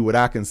would be what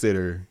I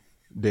consider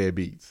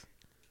deadbeats.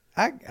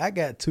 I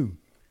got 2.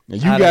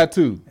 And you got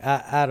 2.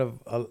 Out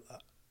of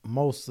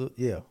most of,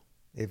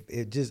 If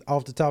it just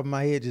off the top of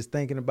my head, just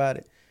thinking about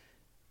it,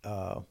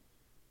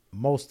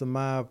 most of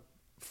my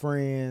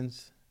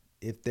friends,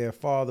 if their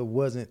father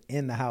wasn't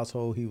in the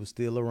household, he was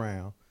still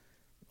around,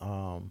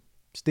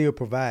 still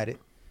provided.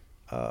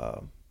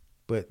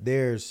 But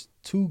there's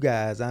 2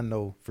 guys I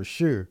know for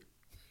sure.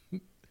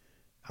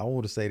 I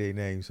want to say their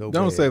name so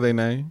Don't bad. say their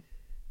name.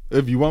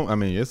 If you want, I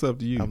mean, it's up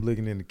to you. I'm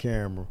looking in the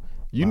camera.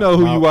 You know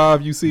who you are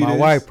if you see my this. My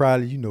wife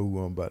probably, you know who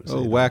I'm about to say.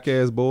 Oh, whack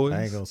ass boys.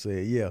 I ain't gonna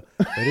say it. Yeah,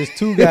 but there's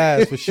 2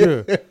 guys for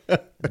sure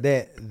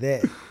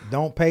that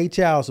don't pay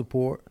child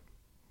support,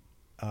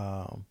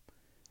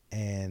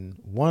 and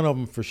one of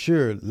them for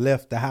sure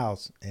left the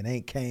house and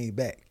ain't came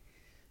back.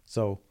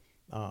 So,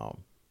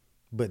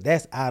 but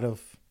that's out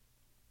of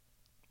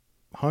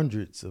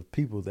hundreds of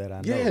people that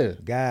I know,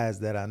 guys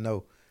that I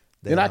know.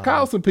 And I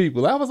called some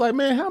people. I was like,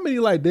 man, how many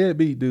like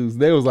deadbeat dudes?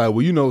 They was like,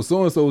 well, you know,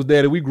 so-and-so's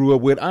daddy we grew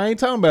up with. I ain't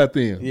talking about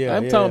them.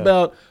 I'm talking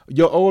about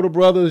your older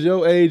brothers,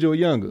 your age or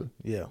younger.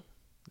 Yeah.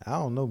 I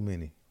don't know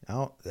many.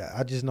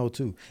 I just know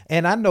 2.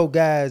 And I know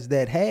guys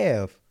that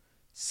have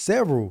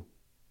several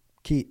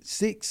kids,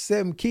 6,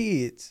 7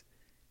 kids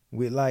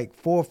with like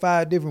 4 or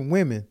 5 different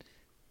women,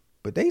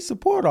 but they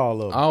support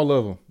all of them. All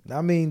of them.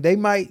 I mean, they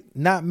might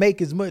not make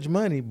as much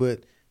money,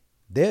 but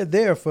they're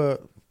there for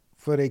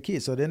their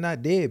kids. So they're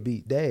not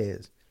deadbeat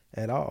dads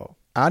at all.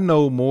 I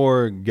know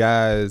more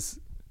guys.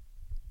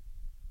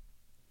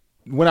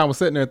 When I was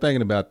sitting there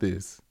thinking about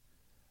this,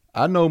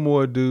 I know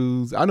more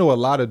dudes. I know a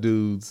lot of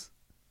dudes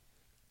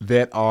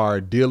that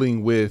are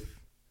dealing with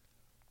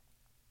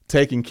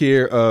taking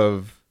care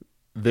of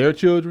their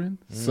children,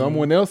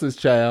 someone else's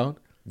child.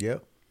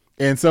 Yep.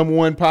 And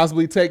someone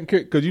possibly taking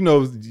care, because you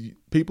know,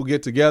 people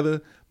get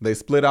together, they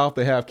split off,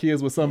 they have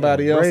kids with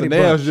somebody else, and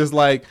now it's just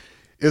like,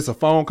 it's a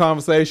phone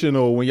conversation,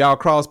 or when y'all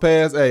cross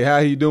paths, hey, how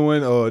you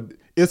doing? Or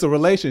it's a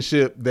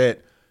relationship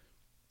that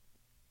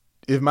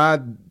if my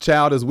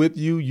child is with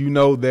you, you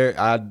know,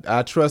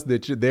 I trust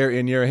that they're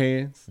in your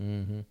hands.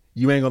 Mm-hmm.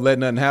 You ain't gonna let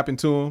nothing happen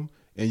to them,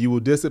 and you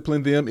will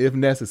discipline them if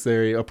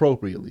necessary,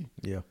 appropriately.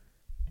 Yeah,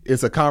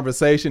 it's a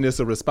conversation, it's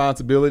a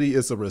responsibility,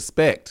 it's a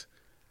respect.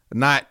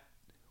 Not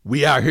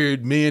we out here,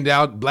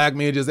 black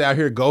men just out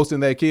here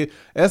ghosting that kid.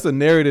 That's a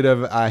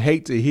narrative I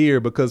hate to hear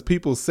because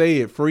people say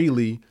it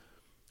freely.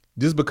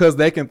 just because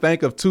they can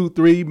think of 2,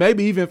 3,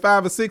 maybe even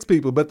 5 or 6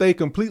 people, but they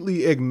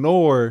completely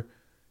ignore.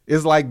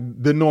 It's like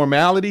the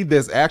normality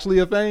that's actually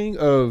a thing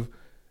of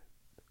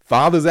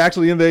fathers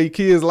actually in their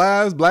kids'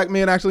 lives, black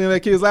men actually in their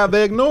kids' lives.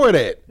 They ignore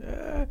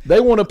that. They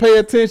want to pay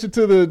attention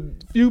to the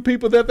few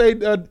people that they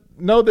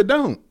know that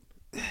don't.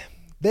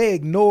 They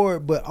ignore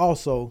it, but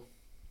also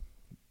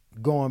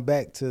going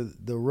back to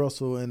the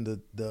Russell and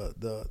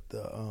the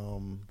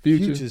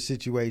future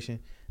situation,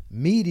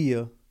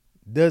 media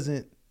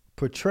doesn't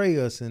portray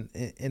us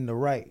in the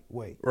right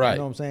way. Right. You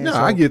know what I'm saying? No,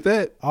 So I get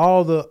that.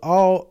 all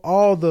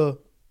the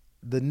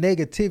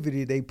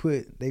negativity they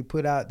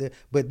put out there,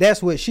 but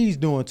that's what she's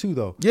doing too,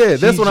 though. Yeah,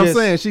 that's She's what I'm just,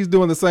 saying. She's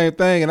doing the same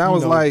thing, and I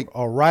was like,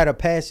 a rite of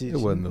passage. It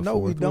wasn't the No,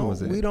 fourth. we When don't.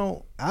 was it? We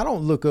don't. I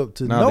don't look up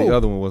to no, the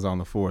other one was on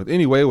the 4th.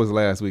 Anyway, it was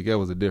last week. That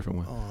was a different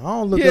one. I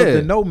don't look up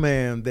to no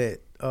man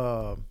that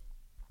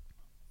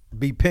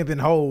be pimping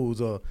hoes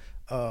or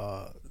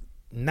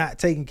not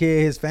taking care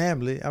of his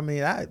family. I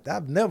mean,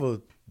 I've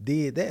never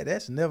did that.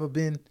 That's never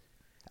been.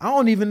 I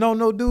don't even know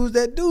no dudes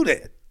that do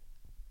that.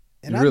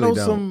 And You really I know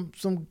don't.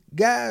 some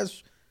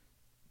guys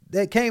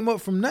that came up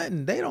from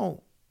nothing. They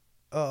don't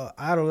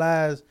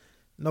idolize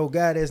no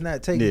guy that's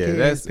not taking care of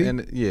his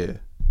people.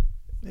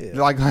 And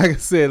like I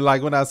said,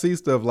 like when I see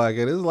stuff like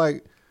it, it's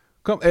like,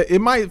 it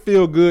might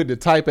feel good to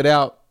type it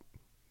out.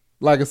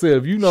 Like I said,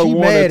 if you know She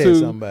one mad or two, at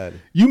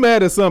somebody. you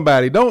mad at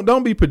somebody.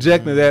 Don't be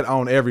projecting that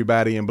on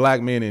everybody and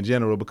black men in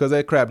general, because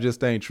that crap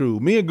just ain't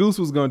true. Me and Goose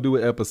was gonna do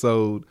an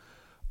episode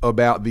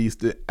about these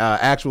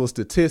actual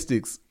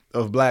statistics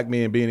of black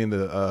men being in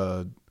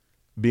the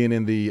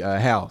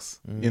house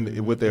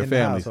with their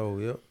families.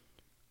 Yep.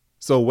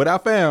 So what I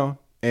found,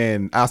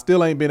 and I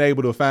still ain't been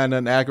able to find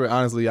nothing accurate.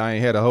 Honestly, I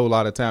ain't had a whole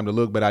lot of time to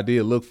look, but I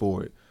did look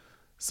for it.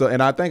 So,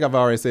 and I think I've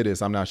already said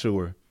this, I'm not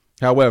sure.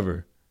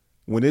 However,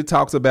 when it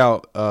talks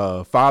about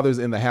fathers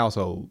in the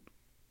household,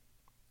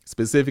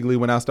 specifically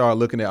when I start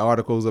looking at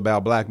articles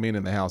about black men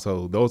in the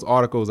household, those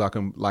articles are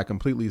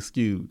completely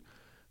skewed.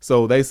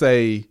 So they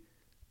say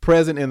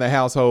present in the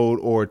household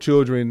or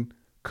children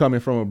coming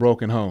from a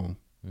broken home.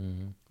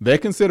 Mm-hmm. They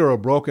consider a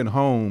broken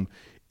home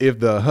if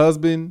the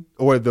husband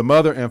or the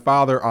mother and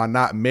father are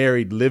not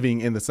married,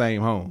 living in the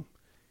same home.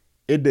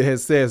 It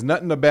says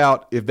nothing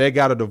about if they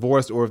got a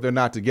divorce or if they're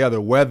not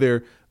together,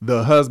 whether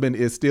the husband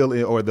is still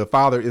in, or the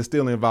father is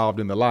still involved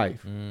in the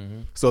life.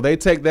 Mm-hmm. So they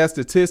take that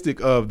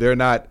statistic of they're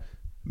not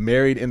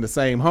married in the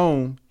same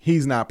home.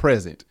 He's not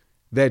present.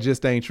 That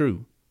just ain't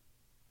true.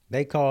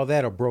 They call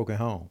that a broken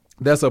home.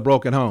 That's a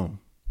broken home.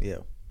 Yeah.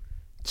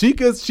 She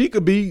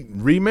could be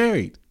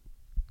remarried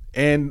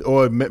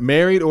or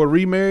married or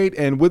remarried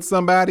and with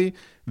somebody.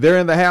 They're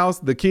in the house.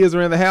 The kids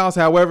are in the house.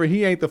 However,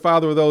 he ain't the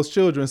father of those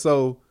children.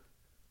 So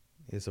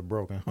it's a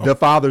broken home. The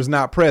father's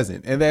not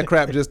present, and that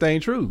crap just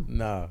ain't true.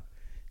 Nah.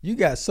 You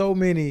got so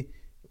many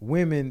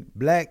women,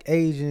 black,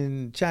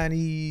 Asian,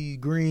 Chinese,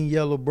 green,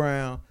 yellow,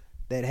 brown,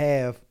 that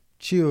have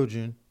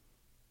children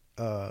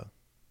out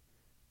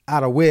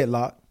of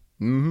wedlock.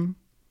 Mm-hmm.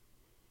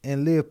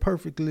 And live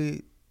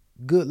perfectly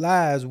good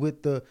lives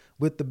with the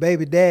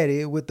baby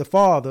daddy, with the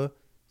father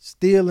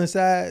still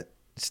inside,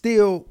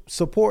 still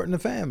supporting the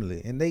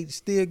family, and they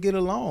still get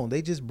along.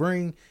 They just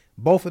bring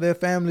both of their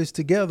families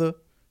together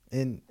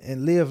and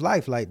live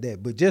life like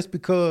that. But just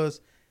because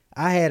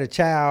I had a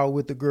child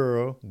with the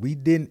girl, we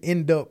didn't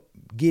end up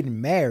getting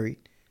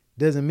married,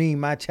 doesn't mean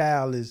my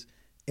child is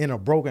in a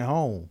broken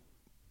home.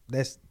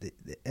 That's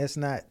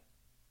not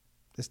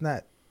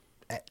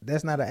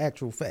an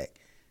actual fact.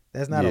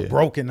 That's not a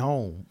broken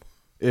home.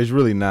 It's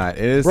really not.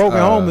 It's broken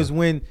home is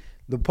when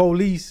the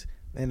police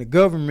and the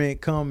government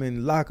come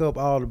and lock up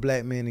all the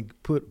black men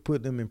and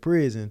put them in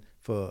prison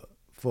for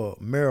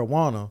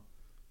marijuana.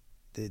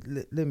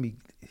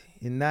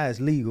 And now it's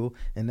legal,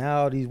 and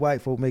now all these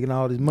white folk making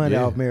all this money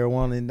off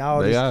marijuana, and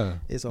all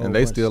it's and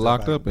they still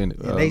locked up in it.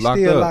 And they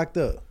still locked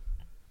up.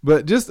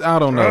 But just I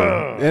don't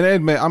know,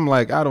 and I'm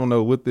like I don't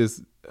know with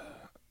this.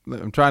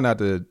 I'm trying not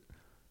to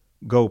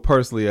go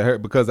personally at her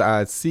because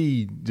I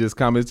see just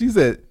comments. She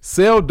said,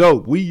 "Sell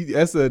dope.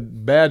 That's a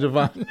badge of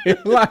honor."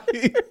 Like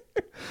it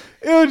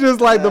was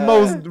just like the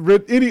most.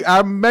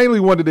 I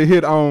mainly wanted to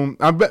hit on.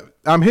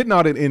 I'm hitting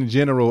on it in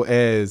general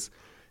as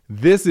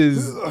this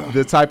is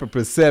the type of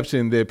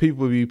perception that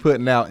people be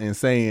putting out and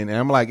saying. And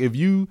I'm like, if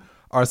you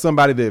are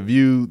somebody that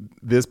viewed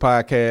this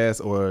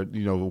podcast or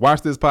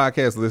watch this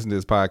podcast, listen to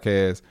this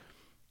podcast,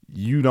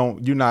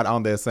 you're not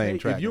on that same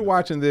track. If you're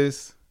watching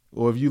this,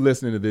 or if you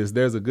listening to this,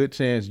 there's a good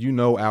chance you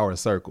know our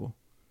circle.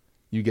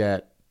 You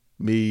got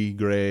me,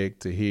 Greg,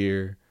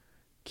 Tahir,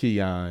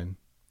 Keon,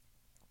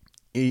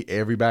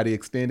 everybody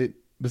extended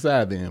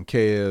beside them,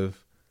 Kev,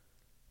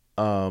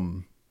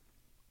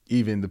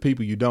 even the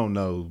people you don't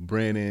know,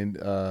 Brennan.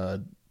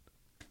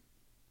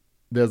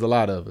 There's a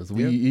lot of us.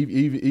 We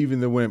even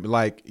the women,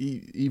 like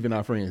even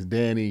our friends,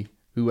 Danny,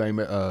 who ain't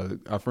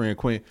our friend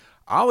Quinn.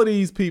 All of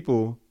these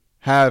people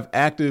have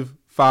active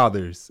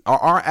fathers,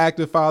 are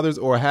active fathers,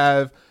 or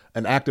have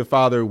an active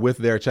father with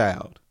their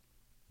child.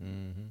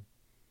 Mm-hmm.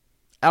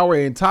 Our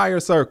entire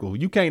circle,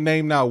 you can't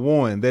name not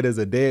one that is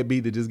a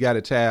deadbeat that just got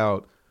a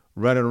child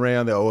running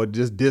around there or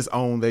just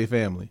disown their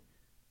family.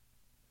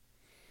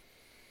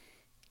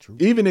 True.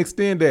 Even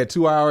extend that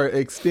to our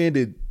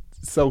extended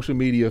social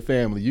media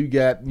family. You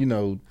got,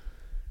 the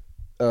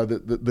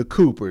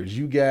Coopers.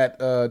 You got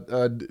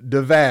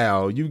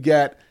DeVal. You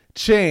got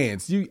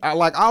Chance.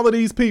 Like all of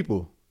these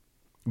people.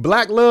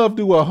 Black Love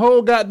do a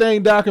whole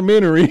goddamn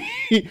documentary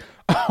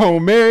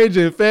on marriage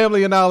and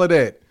family and all of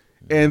that.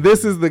 And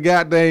this is the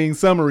goddamn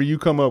summary you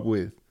come up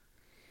with.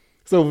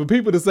 So for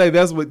people to say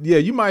that's what,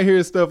 you might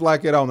hear stuff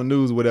like it on the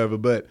news or whatever,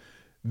 but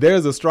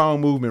there's a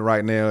strong movement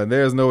right now, and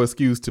there's no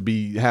excuse to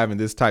be having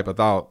this type of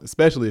thought,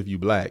 especially if you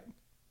black.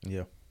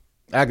 Yeah.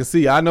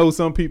 I know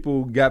some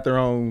people got their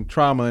own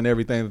trauma and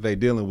everything that they're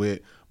dealing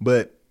with,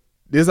 but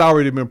this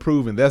already been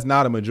proven. That's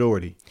not a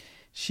majority.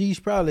 She's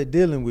probably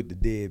dealing with the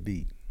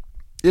deadbeat.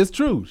 It's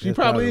true. She That's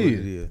probably what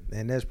it is.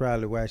 And that's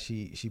probably why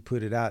she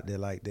put it out there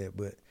like that.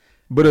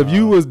 But if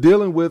you was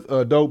dealing with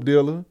a dope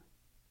dealer,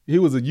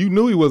 you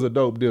knew he was a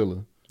dope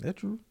dealer. That's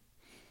true.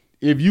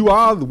 If you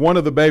are one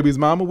of the baby's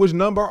mama, which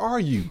number are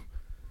you?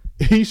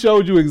 He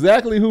showed you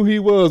exactly who he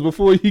was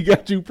before he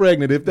got you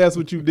pregnant, if that's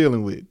what you're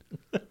dealing with.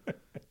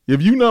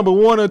 If you number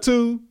 1 or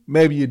 2,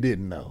 maybe you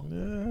didn't know.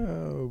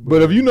 No,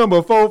 but if you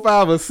number 4,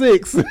 5, or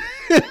 6,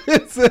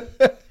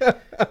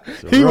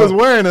 he was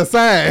wearing a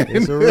sign.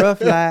 It's a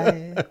rough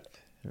life.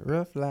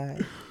 Rough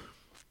life.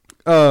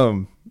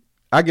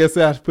 I guess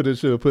I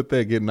should have put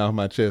that getting off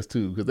my chest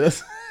too, because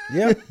that's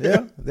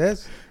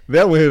that's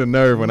that would hit a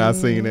nerve when I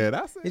seen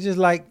that. It's just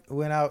like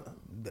when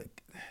the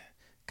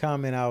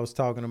comment I was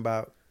talking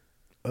about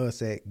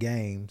us at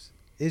games.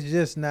 It's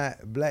just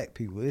not black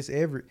people. It's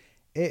every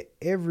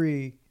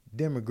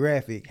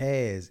demographic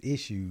has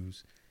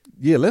issues.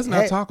 Yeah, let's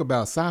not talk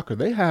about soccer.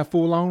 They have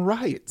full-on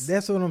riots.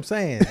 That's what I'm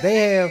saying.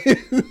 They have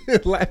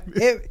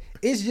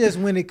it's just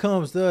when it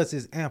comes to us,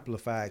 it's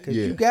amplified because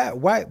you got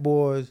white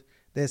boys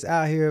that's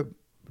out here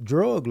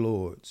drug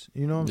lords.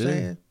 You know what I'm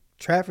saying?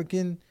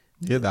 Trafficking.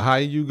 Yeah, the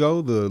higher you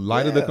go, the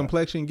lighter the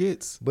complexion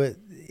gets. But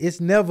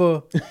it's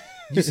never.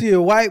 You see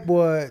a white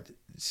boy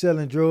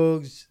selling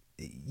drugs,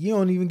 you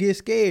don't even get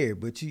scared.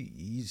 But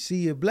you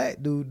see a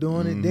black dude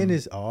doing it, then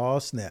it's all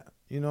snap.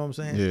 You know what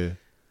I'm saying?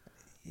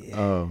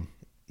 Yeah.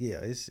 Yeah,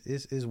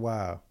 it's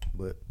wild,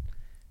 but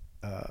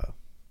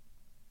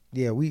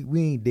we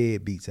ain't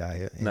deadbeats out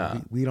here. And nah,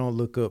 we don't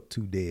look up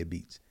to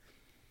deadbeats.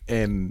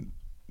 And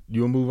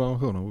you'll move on.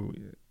 Hold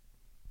on.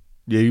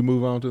 Yeah, you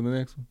move on to the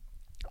next one.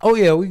 Oh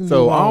yeah, we can.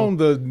 So move on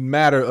the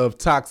matter of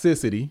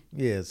toxicity.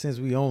 Yeah, since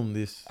we own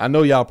this, I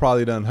know y'all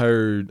probably done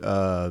heard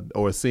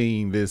or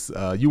seen this.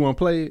 You want to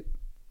play it?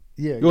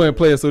 Yeah, go ahead and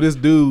play it. So this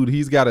dude,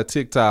 he's got a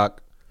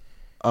TikTok.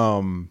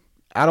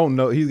 I don't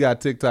know. He's got a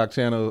TikTok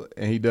channel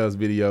and he does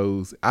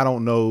videos. I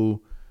don't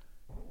know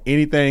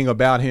anything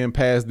about him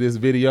past this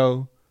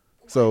video.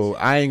 So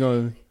I ain't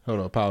gonna hold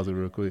on, pause it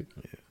real quick.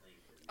 Yeah.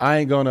 I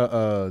ain't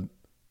gonna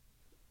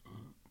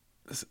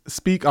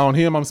speak on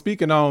him. I'm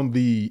speaking on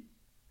the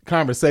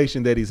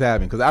conversation that he's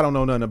having because I don't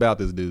know nothing about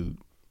this dude.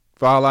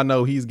 For all I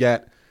know, he's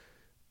got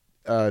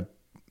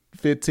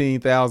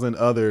 15,000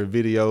 other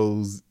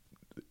videos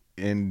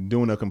and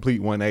doing a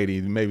complete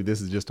 180. Maybe this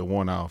is just a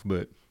one-off,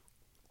 but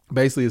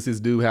basically it's this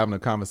dude having a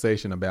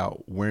conversation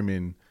about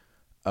women.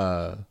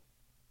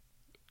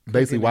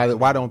 Basically,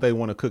 why don't they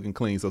want to cook and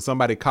clean? So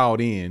somebody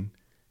called in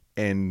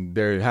and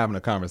they're having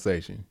a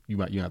conversation. You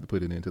have to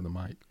put it into the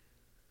mic.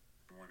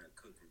 Want to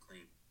cook and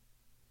clean?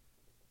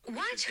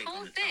 What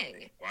whole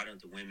thing? Why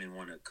don't the women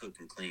want to cook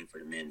and clean for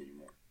the men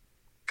anymore?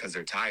 Because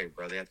they're tired,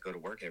 bro. They have to go to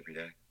work every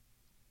day.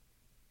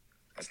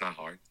 That's not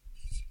hard.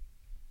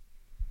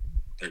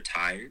 They're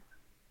tired?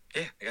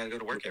 Yeah, they got to go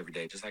to work every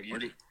day, just like you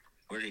do.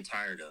 What are they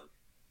tired of?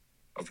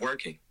 Of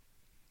working.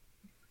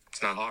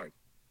 It's not hard.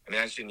 I mean,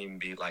 that shouldn't even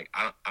be like,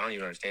 I don't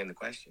even understand the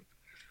question.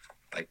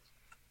 Like,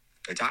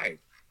 they're tired.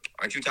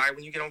 Aren't you tired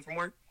when you get home from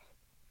work?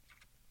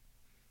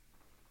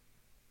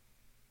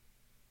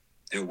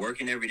 They're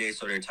working every day,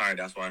 so they're tired.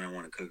 That's why I don't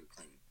want to cook or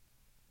clean.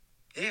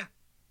 Yeah.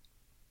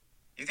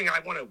 You think I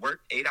want to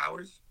work 8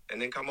 hours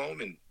and then come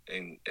home and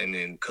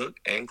then cook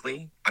and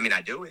clean? I mean,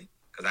 I do it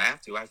because I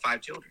have to. I have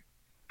 5 children.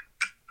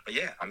 But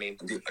yeah, I mean.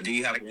 Do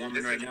you have a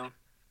woman right now?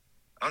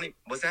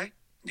 What's that?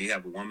 Do you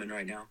have a woman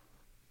right now?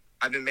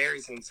 I've been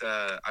married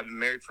I've been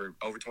married for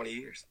over 20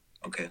 years.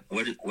 Okay.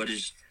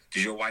 Does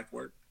your wife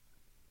work?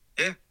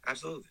 Yeah,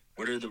 absolutely.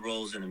 What are the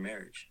roles in a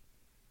marriage?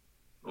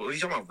 What are you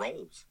talking about,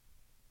 roles?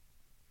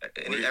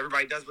 And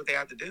everybody does what they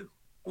have to do.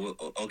 Well,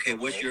 okay,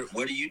 what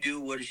do you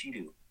do? What does she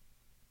do?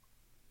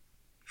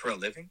 For a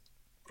living?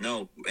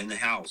 No, in the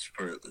house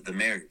for the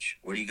marriage.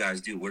 What do you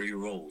guys do? What are your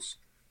roles?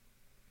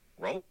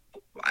 Role?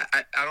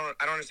 I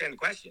don't understand the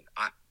question.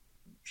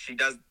 She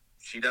does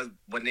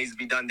what needs to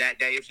be done that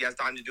day if she has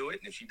time to do it,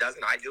 and if she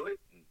doesn't, I do it.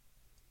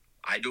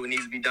 I do what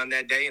needs to be done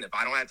that day, and if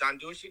I don't have time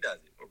to do it, she does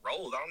it. But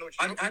roles, I don't know what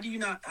you're doing.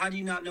 How do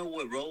you not know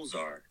what roles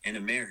are in a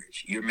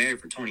marriage? You're married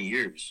for 20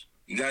 years.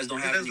 You guys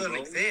don't have any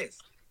roles?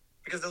 Exist.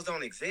 Because those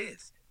don't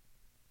exist.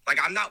 Like,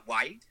 I'm not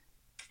white.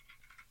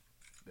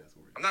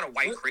 I'm not a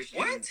white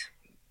Christian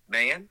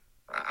man.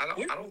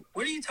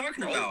 What are you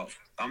talking about?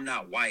 I'm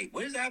not white.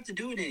 What does that have to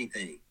do with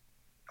anything?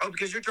 Oh,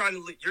 because you're trying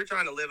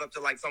to live up to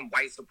like some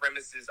white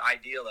supremacist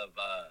ideal of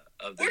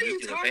the What are you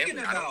nuclear talking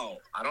family. about?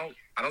 I don't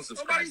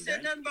subscribe Nobody to said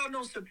that. nothing about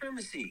no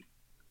supremacy.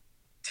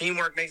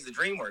 Teamwork makes the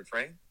dream work,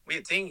 friend. We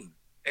a team.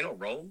 Ain't no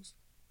roles.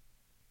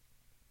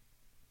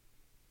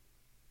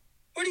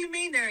 What do you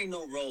mean there ain't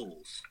no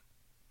roles?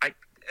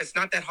 It's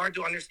not that hard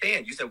to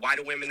understand. You said, why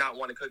do women not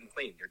want to cook and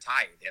clean? They're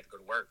tired. They have to go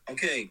to work.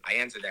 Okay. I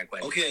answered that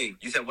question. Okay.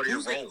 You said, what are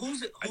your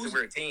roles? I said,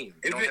 we're a team.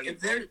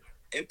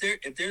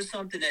 If there's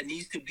something that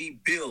needs to be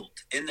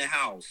built in the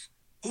house,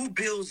 who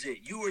builds it?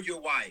 You or your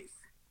wife?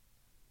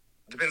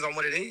 Depends on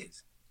what it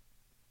is.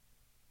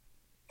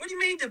 What do you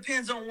mean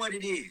depends on what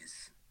it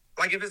is?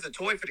 Like if it's a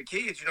toy for the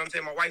kids, you know what I'm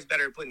saying? My wife's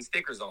better at putting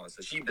stickers on,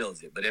 so she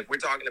builds it. But if we're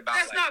talking about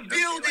that's not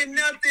building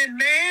nothing,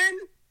 man.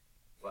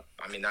 Well,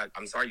 I mean,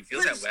 I'm sorry you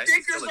feel Put that way.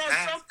 Stickers on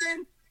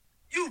something,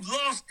 you've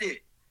lost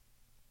it.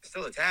 It's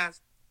still a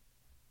task.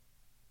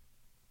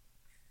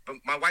 But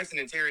my wife's an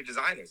interior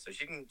designer, so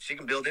she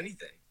can build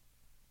anything.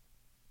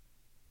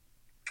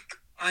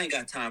 I ain't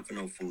got time for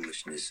no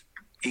foolishness.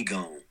 He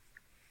gone.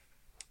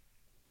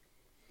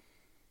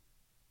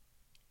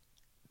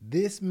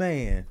 This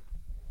man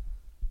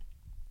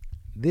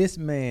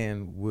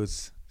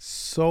was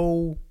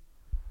so,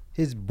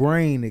 his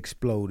brain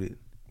exploded.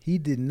 He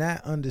did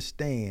not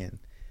understand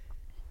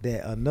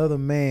that another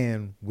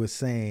man was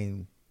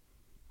saying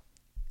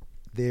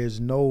there's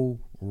no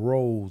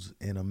roles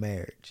in a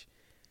marriage.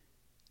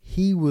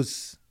 He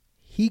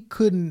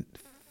couldn't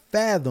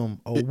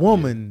fathom a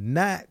woman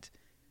not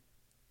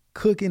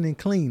cooking and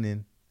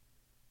cleaning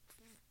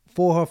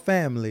for her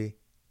family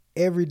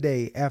every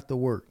day after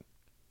work.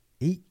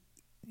 Yeah.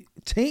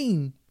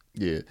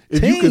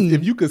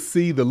 If you could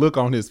see the look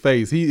on his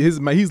face, he's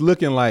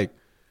looking like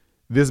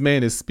this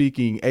man is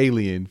speaking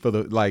alien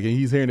and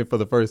he's hearing it for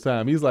the first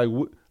time. He's like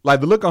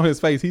the look on his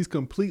face, he's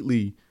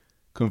completely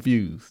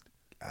confused.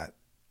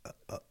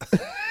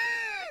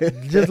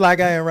 Just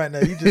like I am right now.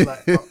 You just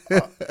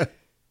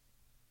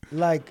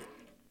like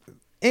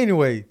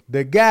anyway,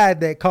 the guy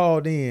that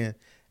called in,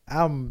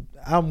 I'm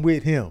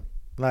with him.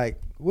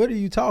 Like, what are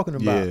you talking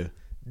about? Yeah.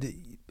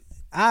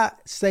 I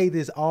say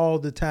this all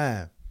the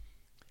time.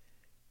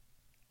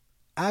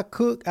 I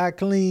cook, I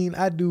clean,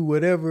 I do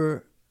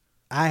whatever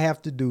I have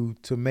to do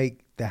to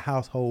make the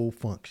household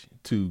function.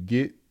 To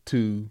get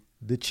to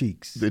the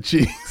cheeks. The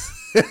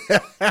cheeks.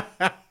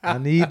 I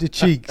need the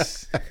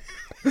cheeks.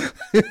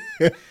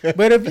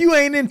 But if you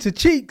ain't into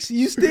cheeks,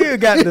 you still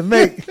got to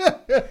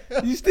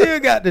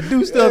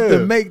do stuff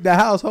to make the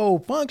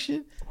household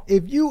function.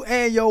 If you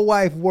and your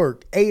wife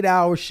work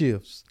 8-hour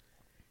shifts,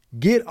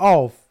 get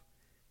off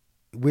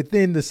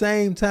within the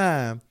same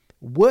time,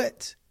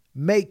 what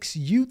makes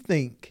you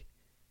think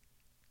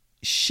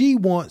she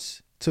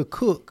wants to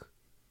cook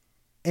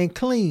and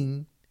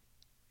clean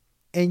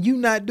and you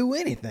not do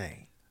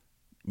anything?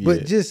 Yeah.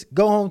 But just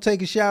go home,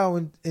 take a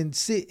shower and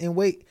sit and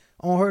wait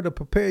on her to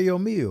prepare your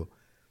meal.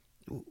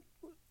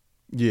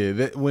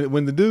 Yeah,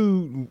 when the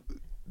dude,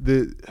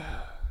 this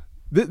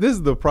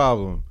is the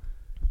problem.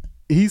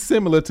 He's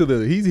similar to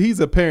he's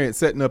a parent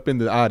setting up in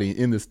the audience,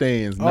 in the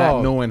stands,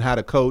 not knowing how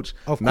to coach,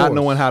 not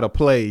knowing how to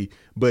play,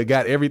 but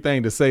got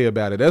everything to say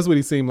about it. That's what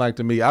he seemed like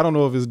to me. I don't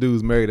know if this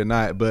dude's married or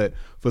not, but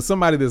for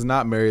somebody that's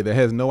not married, that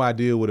has no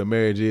idea what a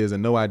marriage is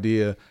and no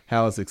idea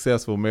how a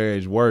successful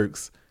marriage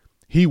works,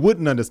 he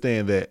wouldn't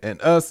understand that.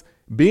 And us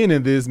being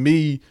in this,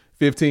 me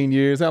 15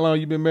 years, how long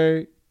you been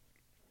married?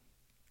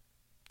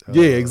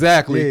 Yeah,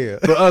 exactly. Yeah.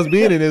 For us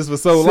being in this for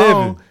so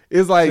long,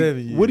 it's like,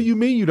 what do you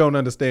mean you don't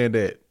understand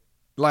that?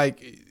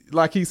 Like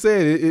he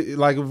said,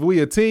 like if we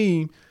a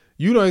team,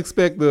 you don't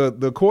expect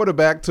the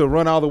quarterback to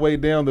run all the way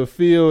down the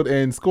field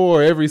and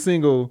score every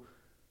single.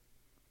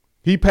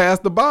 He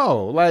passed the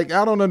ball. Like,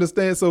 I don't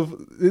understand. So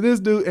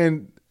this dude,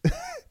 and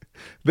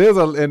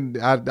and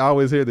I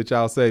always hear that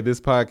y'all say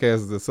this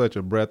podcast is such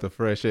a breath of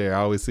fresh air.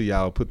 I always see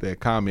y'all put that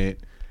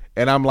comment,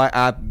 and I'm like,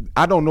 I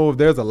don't know if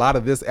there's a lot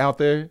of this out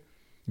there.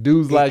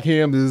 Dudes like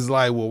him is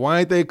like, well,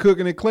 why ain't they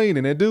cooking and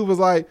cleaning? And dude was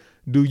like,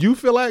 do you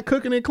feel like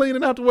cooking and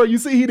cleaning after work? You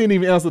see, he didn't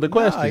even answer the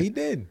question. Nah, he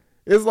didn't.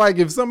 It's like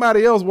if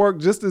somebody else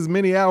worked just as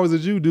many hours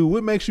as you do,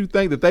 what makes you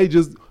think that they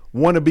just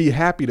want to be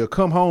happy to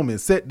come home and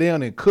sit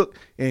down and cook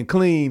and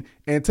clean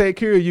and take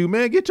care of you?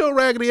 Man, get your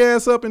raggedy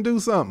ass up and do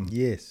something.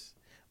 Yes.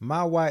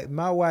 My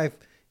wife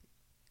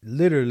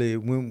literally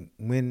when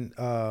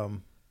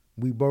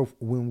we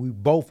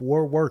both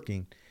were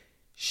working,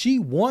 she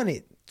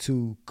wanted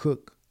to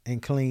cook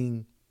and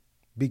clean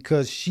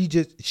because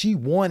she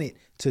wanted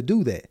to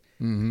do that.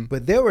 Mm-hmm.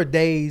 But there were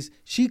days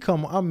she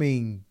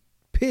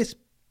pissed,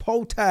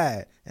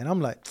 po-tied. And I'm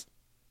like,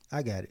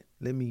 I got it.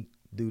 Let me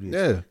do this.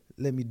 Yeah.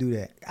 Let me do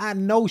that. I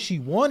know she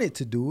wanted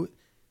to do it,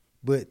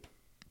 but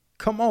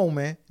come on,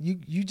 man.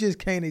 You just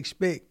can't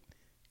expect.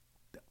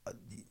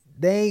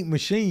 They ain't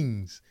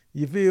machines.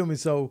 You feel me?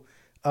 So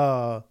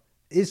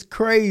it's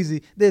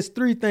crazy. There's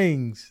three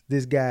things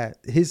this guy,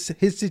 his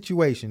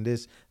situation.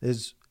 There's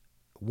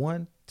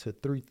 1 to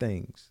 3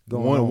 things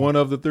going on. One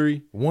of the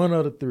three? One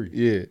of the three.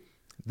 Yeah.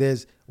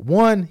 There's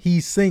one,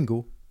 he's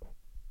single.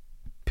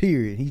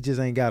 Period. He just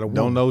ain't got a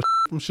woman. Don't know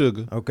from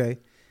sugar. Okay.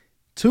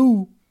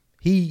 2,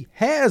 he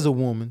has a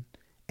woman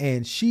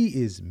and she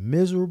is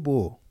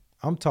miserable.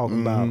 I'm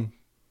talking about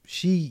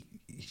she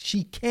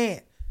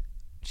can't.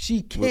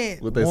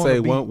 What they say,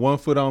 one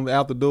foot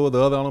out the door,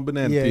 the other on a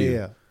banana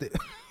peel.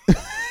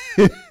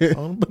 Yeah.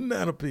 On a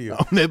banana peel.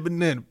 On that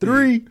banana peel.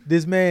 3,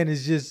 this man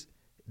is just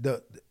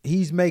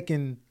he's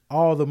making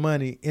all the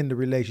money in the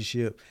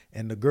relationship,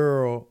 and the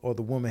girl or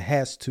the woman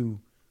has to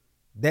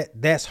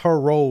that's her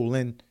role,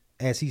 and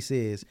as he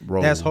says,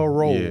 that's her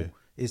role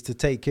is to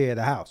take care of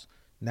the house.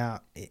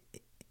 Now,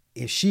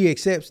 if she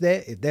accepts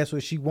that, if that's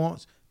what she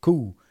wants,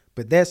 cool.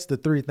 But that's the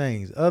 3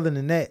 things. Other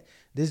than that,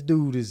 this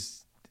dude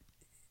is,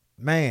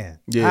 man,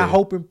 I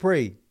hope and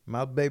pray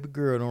my baby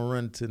girl don't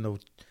run into no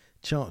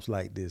chumps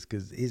like this,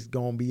 because it's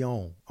going to be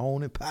on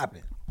and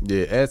popping.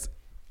 Yeah,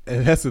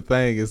 that's the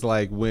thing. It's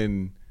like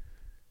when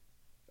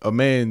a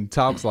man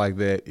talks like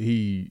that,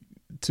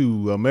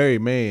 to a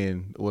married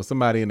man or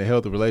somebody in a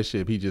healthy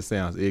relationship, he just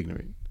sounds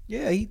ignorant.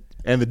 Yeah,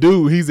 and the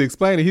dude, he's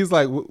explaining, he's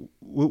like,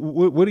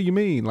 what do you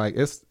mean? Like,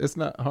 it's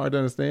not hard to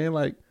understand.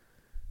 Like,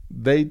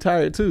 they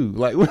tired too.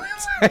 Like,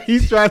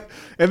 he's trying,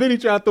 and then he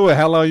tried to throw it.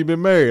 How long you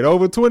been married?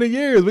 Over 20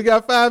 years. We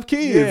got 5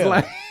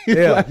 kids.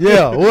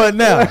 Yeah. What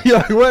now?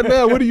 Like, what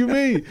now? What do you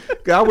mean?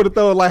 I would have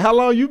thought, like, how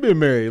long you been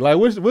married? Like,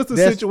 what's the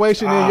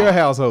situation in your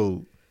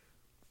household?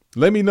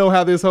 Let me know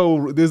how this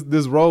whole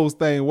this roles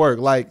thing work.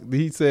 Like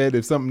he said,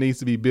 if something needs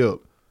to be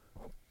built.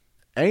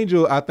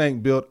 Angel, I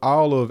think, built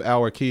all of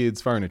our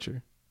kids'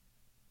 furniture.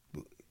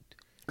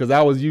 Because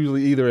I was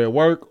usually either at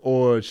work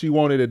or she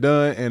wanted it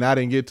done and I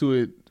didn't get to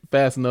it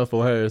fast enough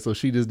for her, so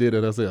she just did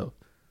it herself.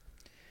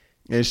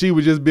 And she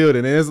was just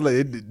building. And it's like,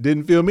 it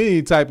didn't feel me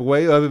any type of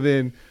way other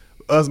than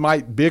us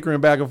might bickering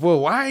back and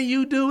forth. Why ain't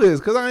you do this?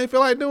 Because I ain't feel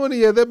like doing it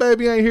yet. That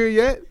baby ain't here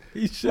yet.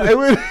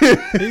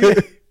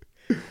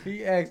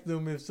 He asked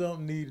them if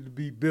something needed to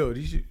be built.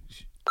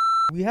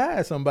 We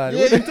hired somebody.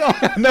 Yeah. What you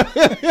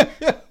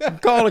talking?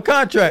 Call a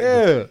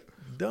contractor. Yeah.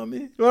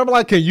 Dummy. I'm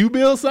like, can you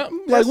build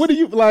something? Like, what do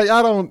you, like,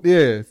 I don't,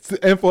 yeah.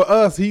 And for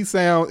us, he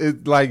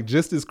sounds like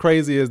just as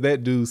crazy as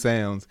that dude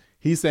sounds.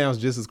 He sounds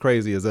just as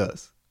crazy as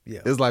us.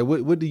 Yeah. It's like,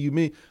 what do you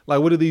mean?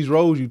 Like, what are these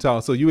roles you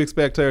taught? So you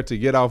expect her to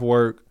get off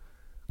work,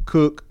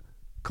 cook,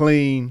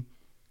 clean,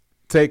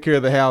 take care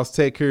of the house,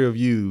 take care of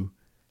you,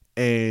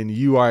 and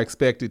you are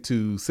expected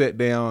to sit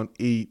down,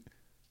 eat,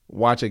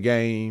 watch a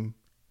game,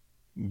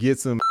 get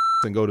some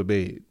and go to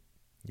bed.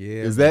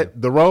 Yeah. Is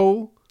that the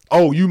role?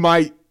 Oh, you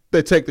might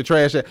take the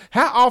trash out.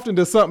 How often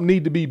does something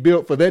need to be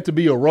built for that to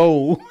be a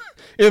role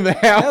in the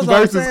house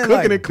versus cooking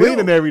like, and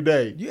cleaning every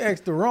day? You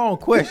asked the wrong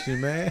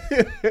question, man.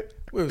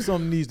 Well,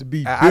 something needs to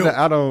be built.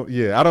 I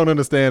don't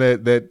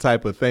understand that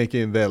type of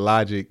thinking, that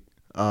logic.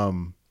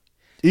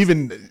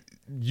 Even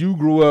you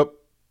grew up,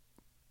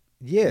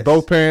 yes,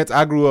 both parents.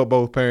 I grew up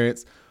both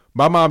parents.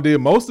 My mom did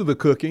most of the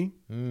cooking.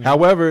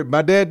 However,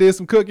 my dad did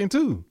some cooking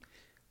too.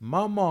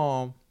 My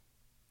mom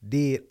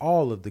did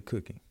all of the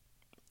cooking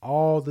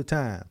all the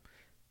time.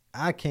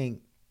 I can't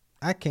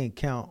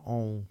count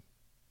on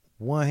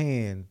one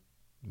hand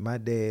my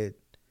dad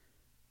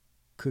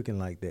cooking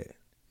like that.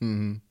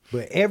 Mm-hmm.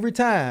 But every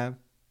time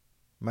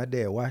my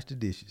dad washed the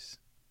dishes,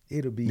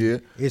 it'll be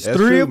it's that's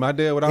three true. of My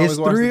dad would always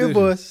wash the dishes. It's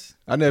 3 of us.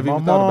 I never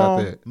even thought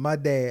about that. My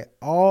dad,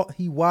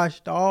 he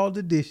washed all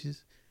the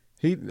dishes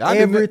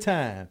every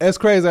time. That's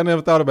crazy. I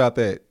never thought about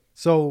that.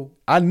 So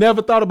I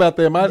never thought about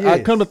that. I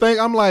Yes. come to think,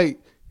 I'm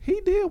like,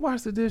 he did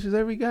wash the dishes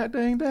every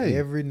goddamn day.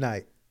 every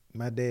night,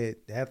 my dad,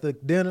 after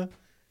dinner,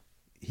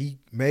 he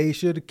made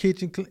sure the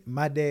kitchen.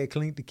 My dad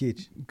cleaned the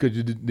kitchen.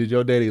 Did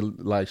your daddy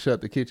like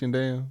shut the kitchen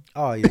down?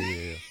 Oh yeah.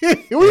 We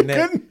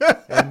couldn't.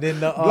 And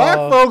then the Black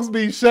folks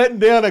be shutting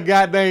down a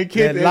goddamn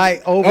kitchen. that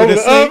light over the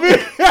sink.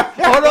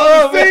 Over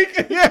the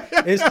sink.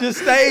 It's just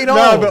stayed on.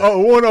 No,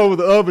 the one over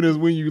the oven is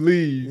when you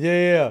leave.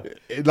 Yeah.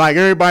 Like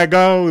everybody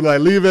gone,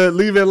 like leave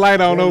that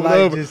light on That over light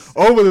the oven. just-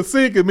 Over the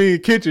sink, it means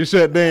kitchen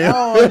shut I down.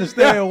 don't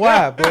understand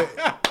why, but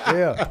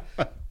yeah.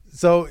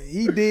 So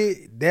he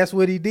did. That's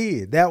what he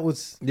did. That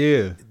was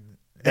Yeah.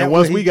 That And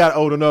once way we he- got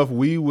old enough,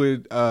 we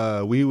would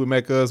we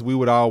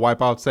would all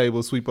wipe off the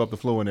table, sweep up the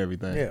floor and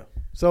everything. yeah.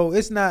 So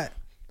it's not.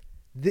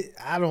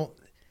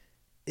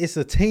 It's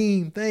a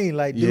team thing,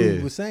 like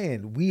dude was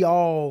saying. We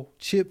all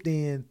chipped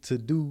in to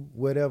do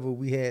whatever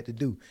we had to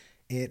do.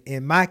 And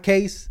in my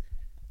case,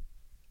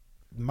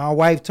 my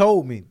wife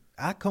told me,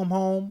 I come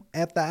home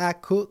after I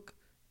cook,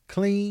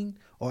 clean,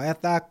 or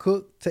after I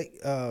cook,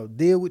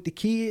 deal with the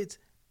kids,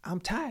 I'm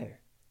tired.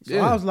 So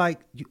Yeah. I was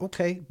like,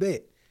 okay,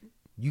 bet.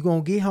 You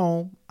gonna get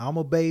home, I'm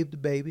gonna bathe the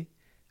baby,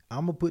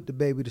 I'm gonna put the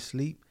baby to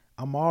sleep.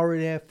 I'm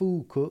already have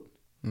food cooked.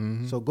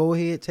 So go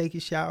ahead, take your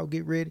shower,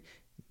 get ready.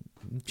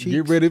 Cheeks,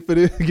 Get ready for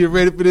this. Get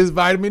ready for this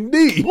vitamin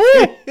D.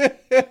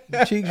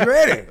 cheeks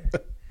ready.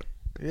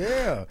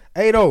 Yeah.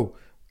 Hey though,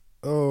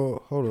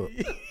 hold up.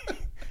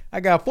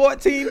 I got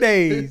 14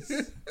 days.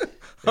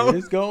 And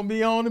it's gonna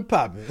be on and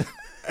popping.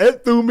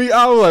 It threw me.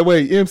 I was like,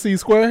 wait, MC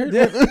squared?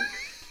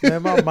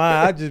 Man, my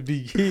mind, I just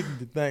be hitting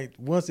the thing.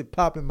 Once it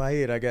pop in my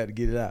head, I got to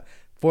get it out.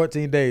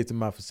 14 days to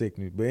my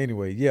vasectomy. But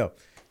anyway, yeah,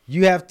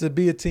 you have to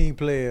be a team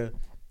player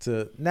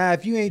to. Now,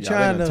 if you ain't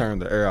trying to turn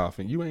the air off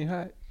and you ain't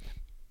hot.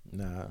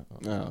 Nah,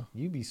 No.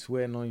 you be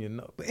sweating on your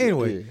nose. But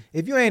anyway, Yeah.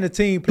 if you ain't a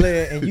team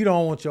player and you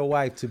don't want your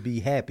wife to be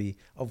happy,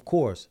 of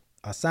course,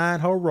 assign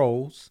her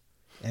roles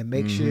and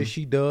make sure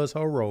she does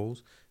her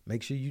roles.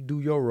 Make sure you do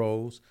your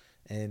roles.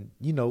 And,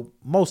 you know,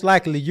 most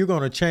likely you're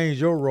going to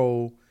change your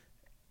role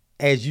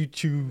as you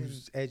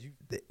choose.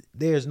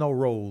 There's no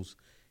roles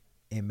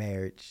in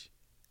marriage.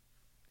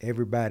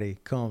 Everybody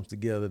comes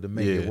together to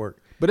make it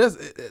work. But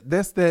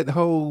that's that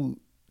whole.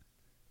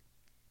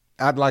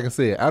 Like I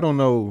said, I don't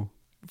know.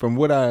 From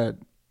what I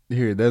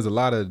hear, there's a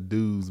lot of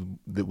dudes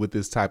with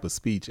this type of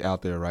speech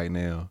out there right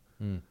now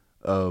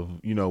of,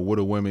 you know, what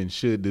a woman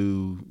should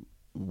do,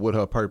 what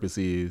her purpose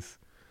is.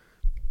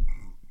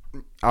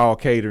 All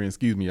catering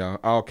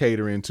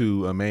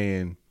to a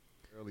man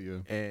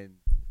earlier and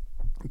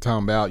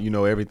talking about, you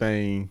know,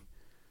 everything.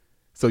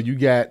 So you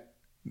got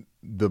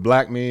the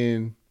black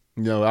man,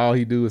 you know, all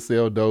he do is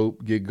sell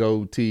dope, get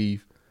gold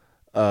teeth,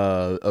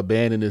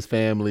 abandon his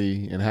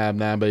family and have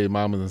 9 baby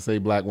mamas and say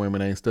black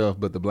women ain't stuff,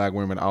 but the black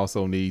women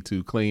also need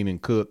to clean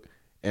and cook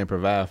and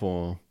provide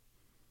for them.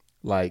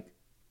 Like,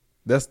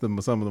 that's some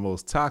of the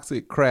most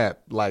toxic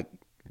crap. Like,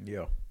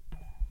 Yeah.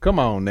 come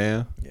on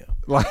now. Yeah.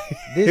 Like,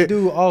 This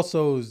dude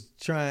also is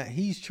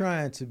he's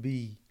trying to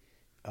be,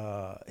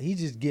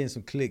 he's just getting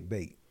some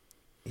clickbait.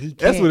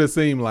 that's what it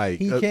seemed like.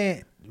 He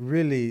can't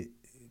really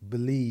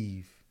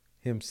believe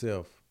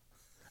himself.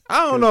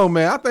 I don't know,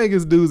 man. I think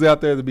it's dudes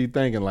out there to be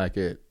thinking like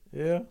that.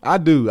 Yeah. I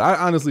do. I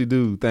honestly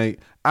do think.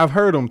 I've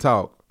heard them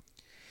talk,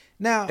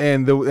 Now,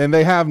 and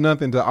they have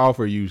nothing to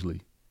offer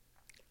usually.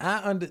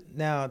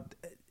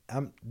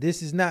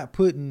 This is not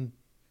putting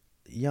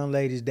young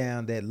ladies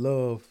down that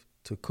love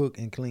to cook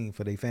and clean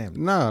for their family.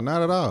 No,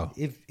 not at all.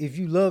 If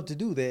you love to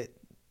do that,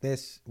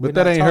 But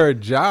that ain't her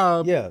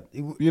job. Yeah.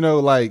 You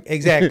know, like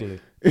Exactly.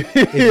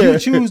 If you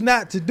choose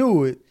not to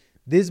do it,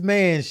 this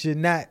man should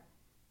not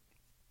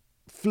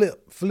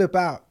flip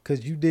out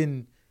because you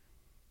didn't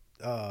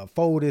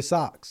fold his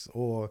socks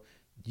or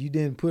you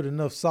didn't put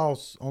enough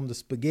sauce on the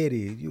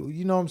spaghetti.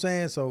 You know what I'm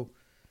saying? So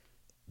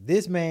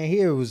this man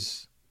here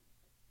was,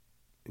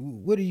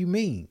 what do you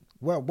mean?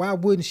 Why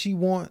wouldn't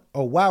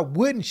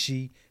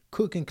she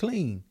cook and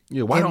clean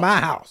in my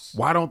house?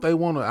 Why don't they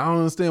want to? I don't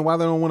understand why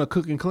they don't want to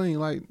cook and clean.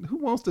 Like, who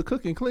wants to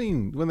cook and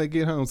clean when they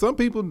get home? Some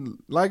people,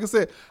 like I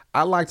said,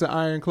 I like to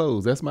iron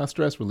clothes. That's my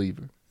stress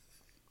reliever.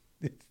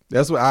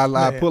 That's what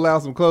I pull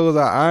out some clothes,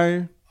 I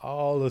iron.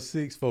 All the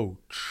 6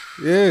 folks.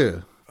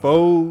 Yeah.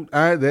 Fold,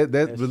 iron,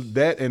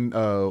 that and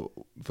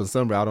for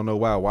some reason, I don't know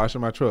why,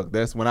 washing my truck.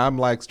 That's when I'm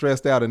like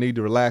stressed out and need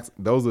to relax.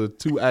 Those are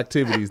 2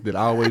 activities that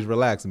always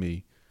relax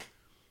me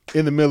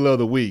in the middle of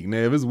the week. Now,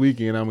 if it's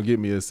weekend, I'm gonna get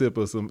me a sip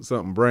of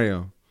something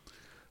brown.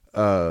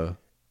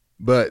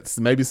 But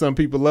maybe some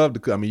people love to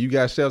cook. I mean, you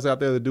got chefs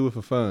out there that do it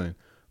for fun.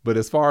 But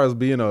as far as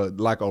being a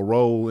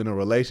role in a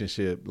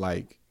relationship,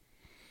 like,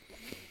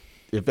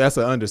 if that's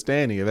an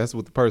understanding, if that's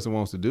what the person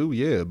wants to do,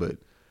 yeah. But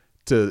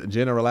to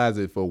generalize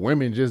it for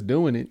women just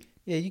doing it.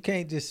 Yeah, you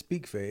can't just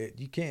speak for it.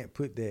 You can't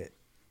put that.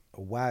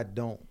 Why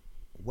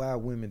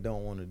women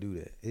don't want to do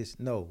that?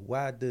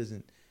 Why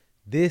doesn't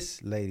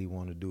this lady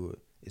want to do it?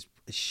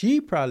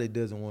 She probably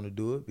doesn't want to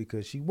do it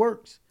because she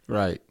works.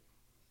 Right.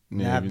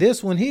 Now,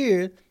 this one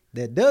here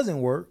that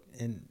doesn't work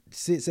and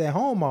sits at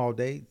home all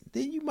day,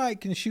 then you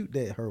can shoot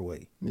that her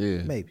way.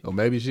 Yeah. Maybe. Or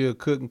maybe she'll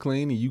cook and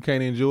clean and you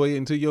can't enjoy it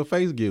until your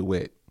face get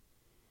wet.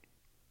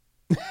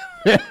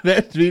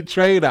 That's the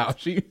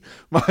trade-off. She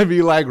might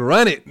be like,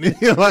 run it.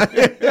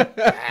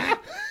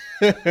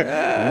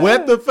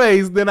 Wet the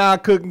face, then I'll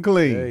cook and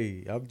clean.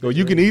 Hey, or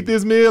you can eat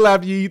this meal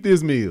after you eat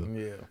this meal.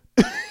 Yeah.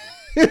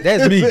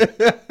 That's me.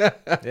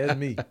 That's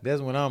me.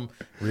 That's when I'm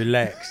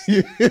relaxed.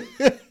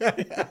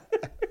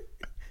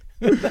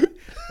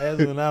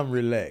 That's when I'm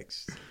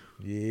relaxed.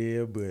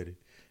 Yeah, buddy.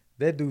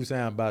 That dude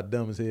sound about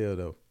dumb as hell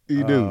though.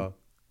 He do.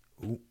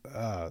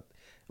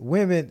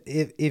 Women,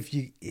 if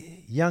you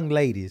young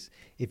ladies,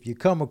 if you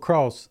come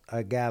across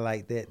a guy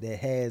like that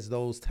has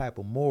those type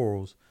of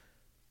morals,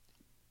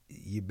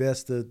 you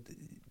best to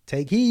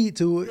take heed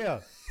to it.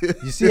 Yeah.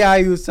 You see how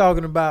he was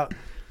talking about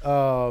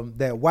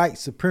that white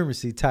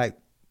supremacy type,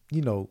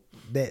 you know,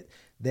 that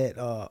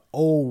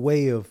old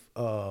way of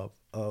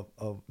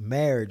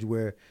marriage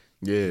where,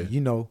 you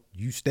know,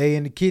 you stay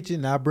in the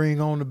kitchen, I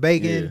bring on the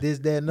bacon, this,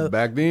 that, and other.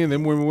 Back then,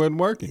 them women weren't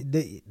working.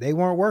 They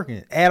weren't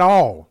working at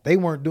all. They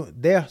weren't doing.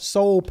 Their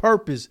sole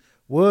purpose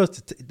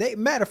was to.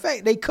 Matter of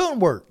fact, they couldn't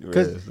work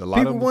because a lot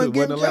of people them weren't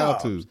getting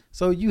allowed jobs. to.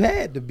 So you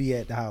had to be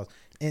at the house.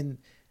 And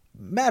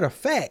matter of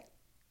fact,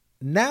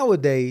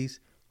 nowadays,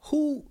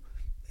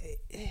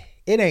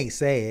 it ain't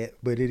sad,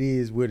 but it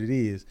is what it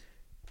is.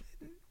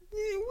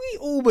 We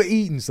Uber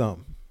eating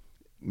something,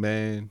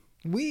 man.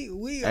 We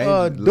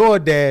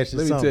DoorDash or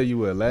let me something. tell you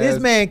what. This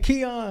man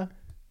Keon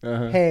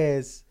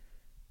has.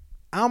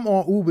 I'm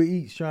on Uber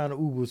Eats trying to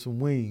Uber some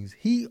wings.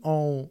 He's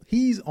on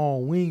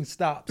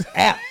Wingstop's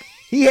app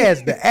He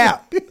has the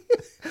app.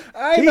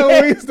 I ain't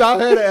know we still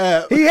had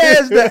an app. He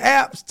has the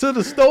apps to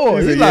the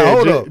store. He's like,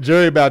 hold up.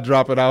 Jury about to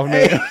drop it off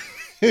now.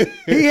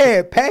 He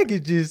had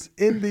packages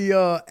in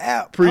the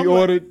app.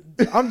 Pre-ordered.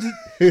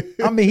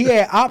 He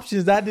had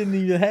options I didn't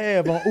even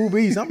have on Uber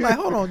Eats. I'm like,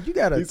 hold on, you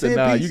got a 10 He said,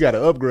 nah, piece. you got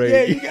to upgrade.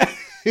 Yeah,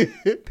 you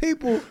got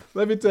people.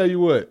 Let me tell you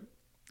what.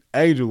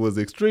 Angel was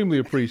extremely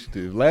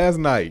appreciative. Last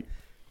night,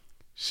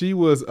 she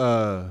was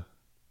in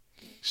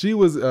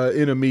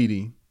a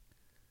meeting.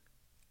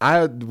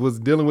 I was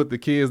dealing with the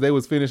kids. They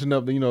was finishing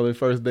up, their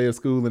first day of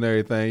school and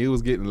everything. It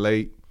was getting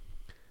late.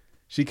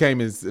 She came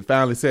and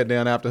finally sat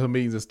down after her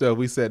meetings and stuff.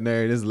 We sat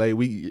there and it's late.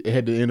 We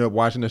had to end up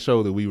watching the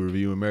show that we were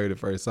reviewing, Married at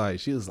First Sight.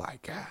 She was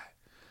like, God,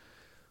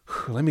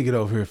 let me get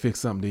over here and fix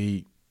something to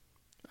eat.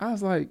 I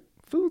was like,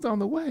 food's on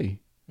the way.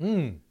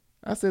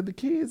 I said, the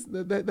kids,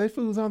 they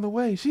food's on the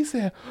way. She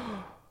said,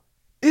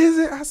 is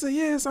it? I said,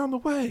 yeah, it's on the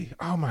way.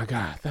 Oh my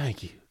God,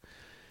 thank you.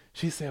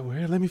 She said, well,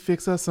 here, let me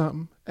fix us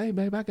something. Hey,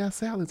 babe, I got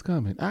salads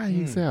coming. I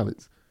eat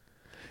salads.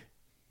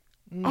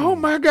 Oh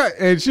my God.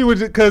 And she was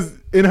just, because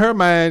in her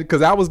mind,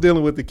 because I was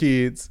dealing with the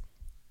kids,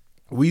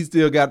 we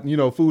still got,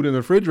 food in the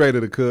refrigerator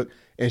to cook.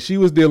 And she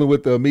was dealing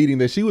with the meeting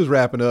that she was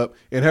wrapping up.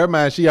 In her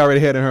mind, she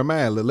already had in her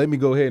mind, let me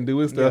go ahead and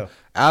do this stuff.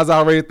 Yeah. I was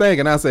already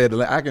thinking, I said,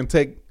 I can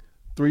take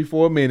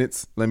 3-4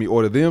 minutes. Let me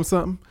order them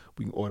something.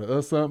 We can order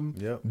us something.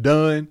 Yep.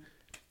 Done.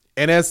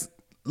 And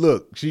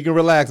look, she can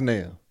relax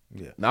now.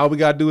 Yeah. Now all we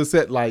got to do is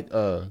set I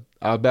was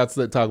about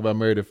to talk about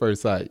Married at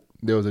First Sight.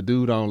 There was a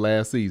dude on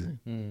last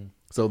season.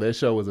 So that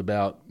show was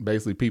about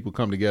basically people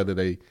come together.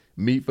 They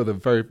meet for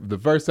the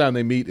first time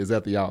they meet is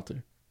at the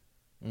altar.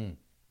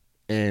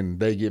 And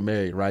they get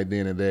married right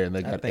then and there. And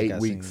they got 8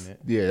 weeks.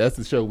 Yeah, that's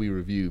the show we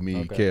reviewed,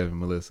 me, Kevin,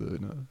 Melissa,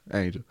 and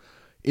Angel.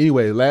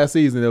 Anyway, last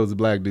season there was a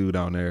black dude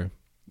on there.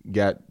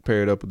 Got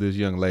paired up with this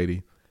young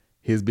lady.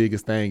 His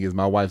biggest thing is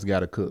my wife's got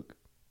to cook.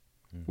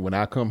 When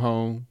I come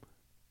home,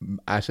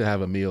 I should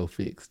have a meal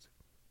fixed.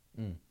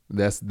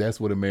 That's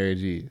what a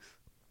marriage is.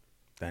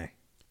 Dang.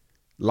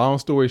 Long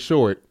story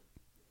short,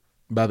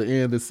 by the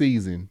end of the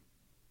season,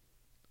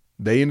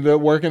 they ended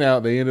up working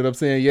out. They ended up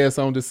saying yes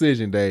on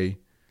decision day.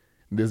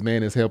 This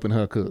man is helping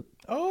her cook.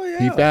 Oh, yeah.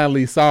 He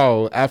finally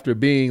saw after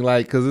being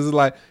like, because this is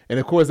like, and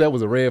of course that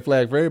was a red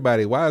flag for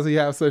everybody. Why does he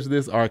have such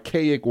this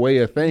archaic way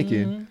of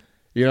thinking?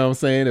 You know what I'm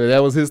saying?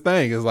 That was his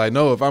thing. It's like,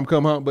 no, if I'm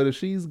come home, but if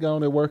she's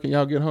gone to work and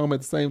y'all get home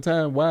at the same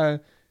time, why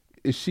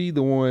is she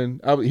the one?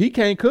 He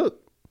can't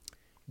cook.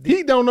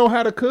 He don't know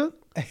how to cook.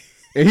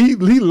 And he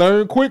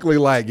learned quickly,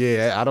 like,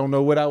 yeah, I don't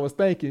know what I was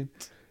thinking.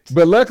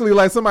 But luckily,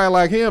 like somebody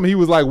like him, he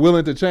was like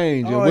willing to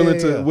change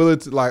and willing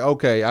to like,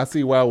 okay, I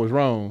see why I was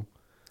wrong.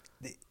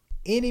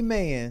 Any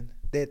man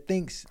that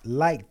thinks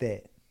like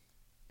that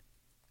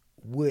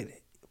would,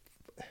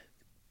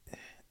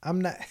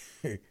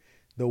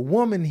 the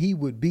woman he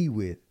would be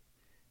with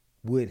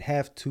would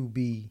have to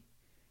be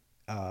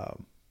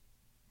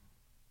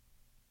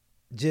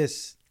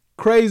just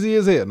crazy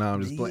as hell. No,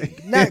 I'm just playing.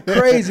 Not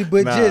crazy,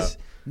 but just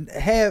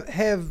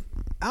have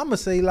I'm gonna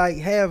say like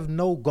have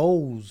no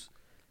goals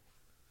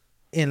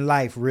in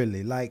life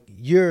really. Like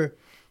you're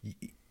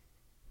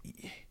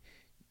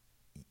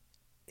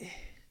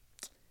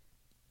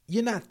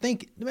not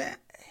thinking. Man,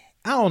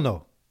 I don't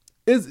know.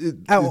 I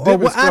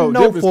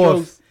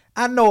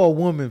know a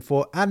woman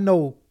I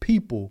know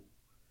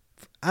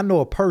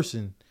a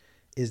person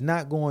is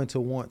not going to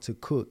want to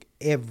cook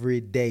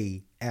every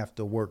day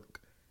after work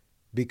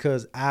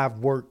because I've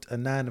worked a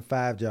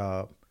 9-to-5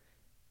 job,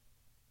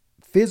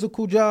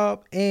 physical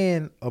job,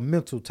 and a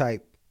mental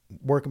type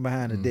working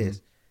behind a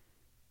desk.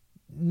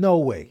 No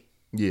way.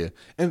 Yeah.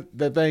 And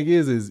the thing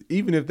is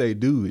even if they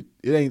do it,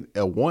 it ain't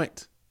a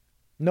want.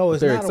 No,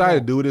 it's they're not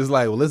excited to do it. It's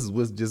like, well, this is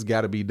what's just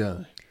got to be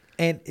done.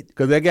 And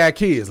because they got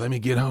kids, let me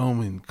get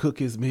home and cook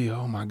his meal.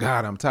 Oh my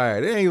God, I'm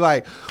tired. It ain't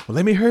like, well,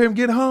 let me hurry him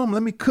get home.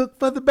 Let me cook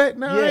for the back.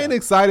 No, I ain't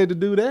excited to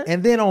do that.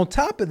 And then on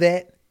top of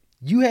that,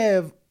 you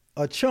have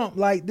a chump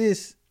like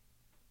this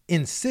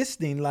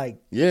insisting,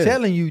 like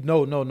telling you,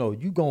 no,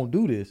 you gonna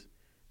do this.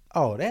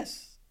 Oh,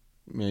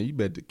 man, you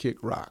better kick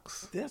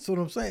rocks. That's what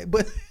I'm saying.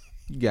 But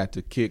you got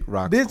to kick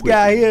rocks. This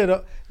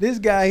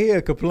guy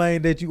here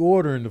complained that you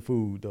ordering the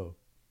food though.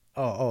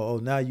 Oh,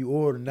 now you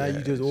order. Now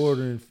you just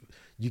ordering.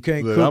 You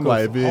can't cook. I'm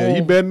like, man,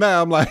 you better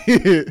not. I'm like,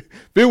 if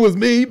it was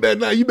me, you better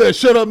not. You better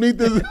shut up and eat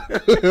this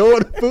and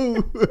order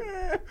food.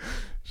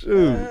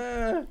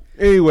 Shoot.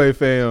 Anyway,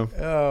 fam.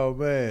 Oh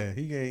man,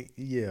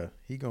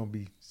 he gonna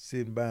be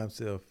sitting by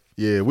himself.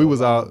 Yeah, we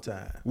was all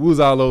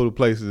over the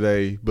place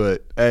today,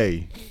 but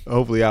hey,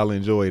 hopefully y'all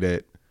enjoy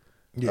that.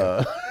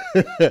 Yeah.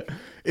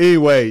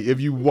 Anyway,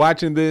 if you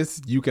watching this,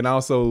 you can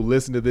also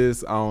listen to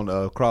this on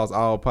across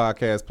all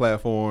podcast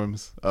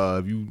platforms.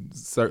 If you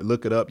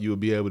look it up, you will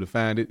be able to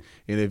find it.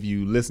 And if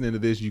you listening to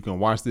this, you can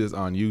watch this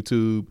on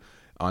YouTube,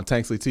 on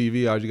Tanksley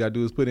TV. All you got to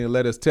do is put in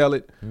Let Us Tell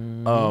It.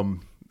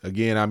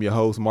 Again, I'm your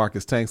host,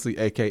 Marcus Tanksley,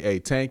 a.k.a.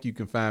 Tank. You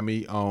can find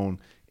me on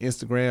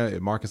Instagram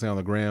at Marcus on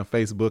the Gram,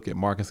 Facebook at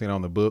Marcus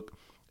on the Book,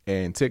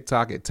 and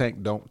TikTok at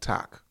Tank Don't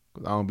Talk.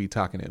 I don't be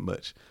talking that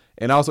much.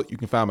 And also, you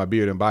can find my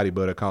beard and body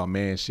butter called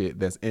Man Shit.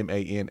 That's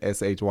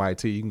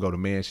MANSHYT. You can go to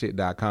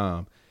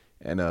manshit.com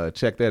and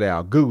check that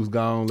out. Goose,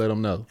 go on, let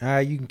them know. All right,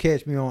 you can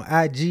catch me on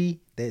IG.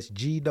 That's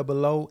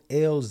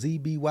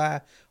GOOLZBY.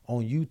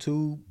 On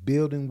YouTube,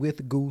 Building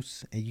with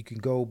Goose. And you can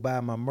go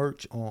buy my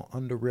merch on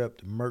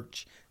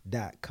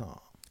underreptmerch.com.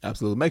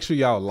 Absolutely. Make sure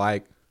y'all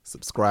like,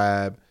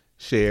 subscribe,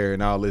 share,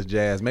 and all this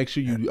jazz. Make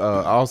sure you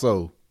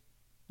also,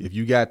 if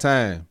you got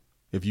time,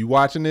 if you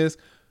watching this,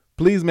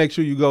 please make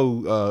sure you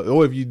go,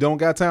 or if you don't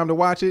got time to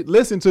watch it,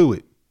 listen to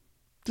it.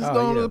 Just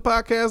go on to the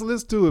podcast,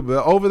 listen to it.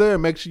 But over there,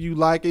 make sure you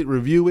like it,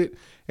 review it,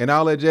 and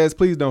all that jazz.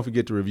 Please don't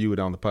forget to review it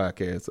on the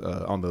podcast,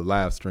 on the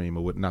live stream,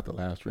 or not the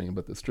live stream,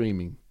 but the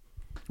streaming,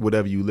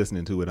 whatever you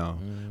listening to it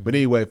on. But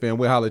anyway, fam,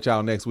 we'll holler at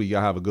y'all next week.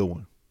 Y'all have a good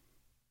one.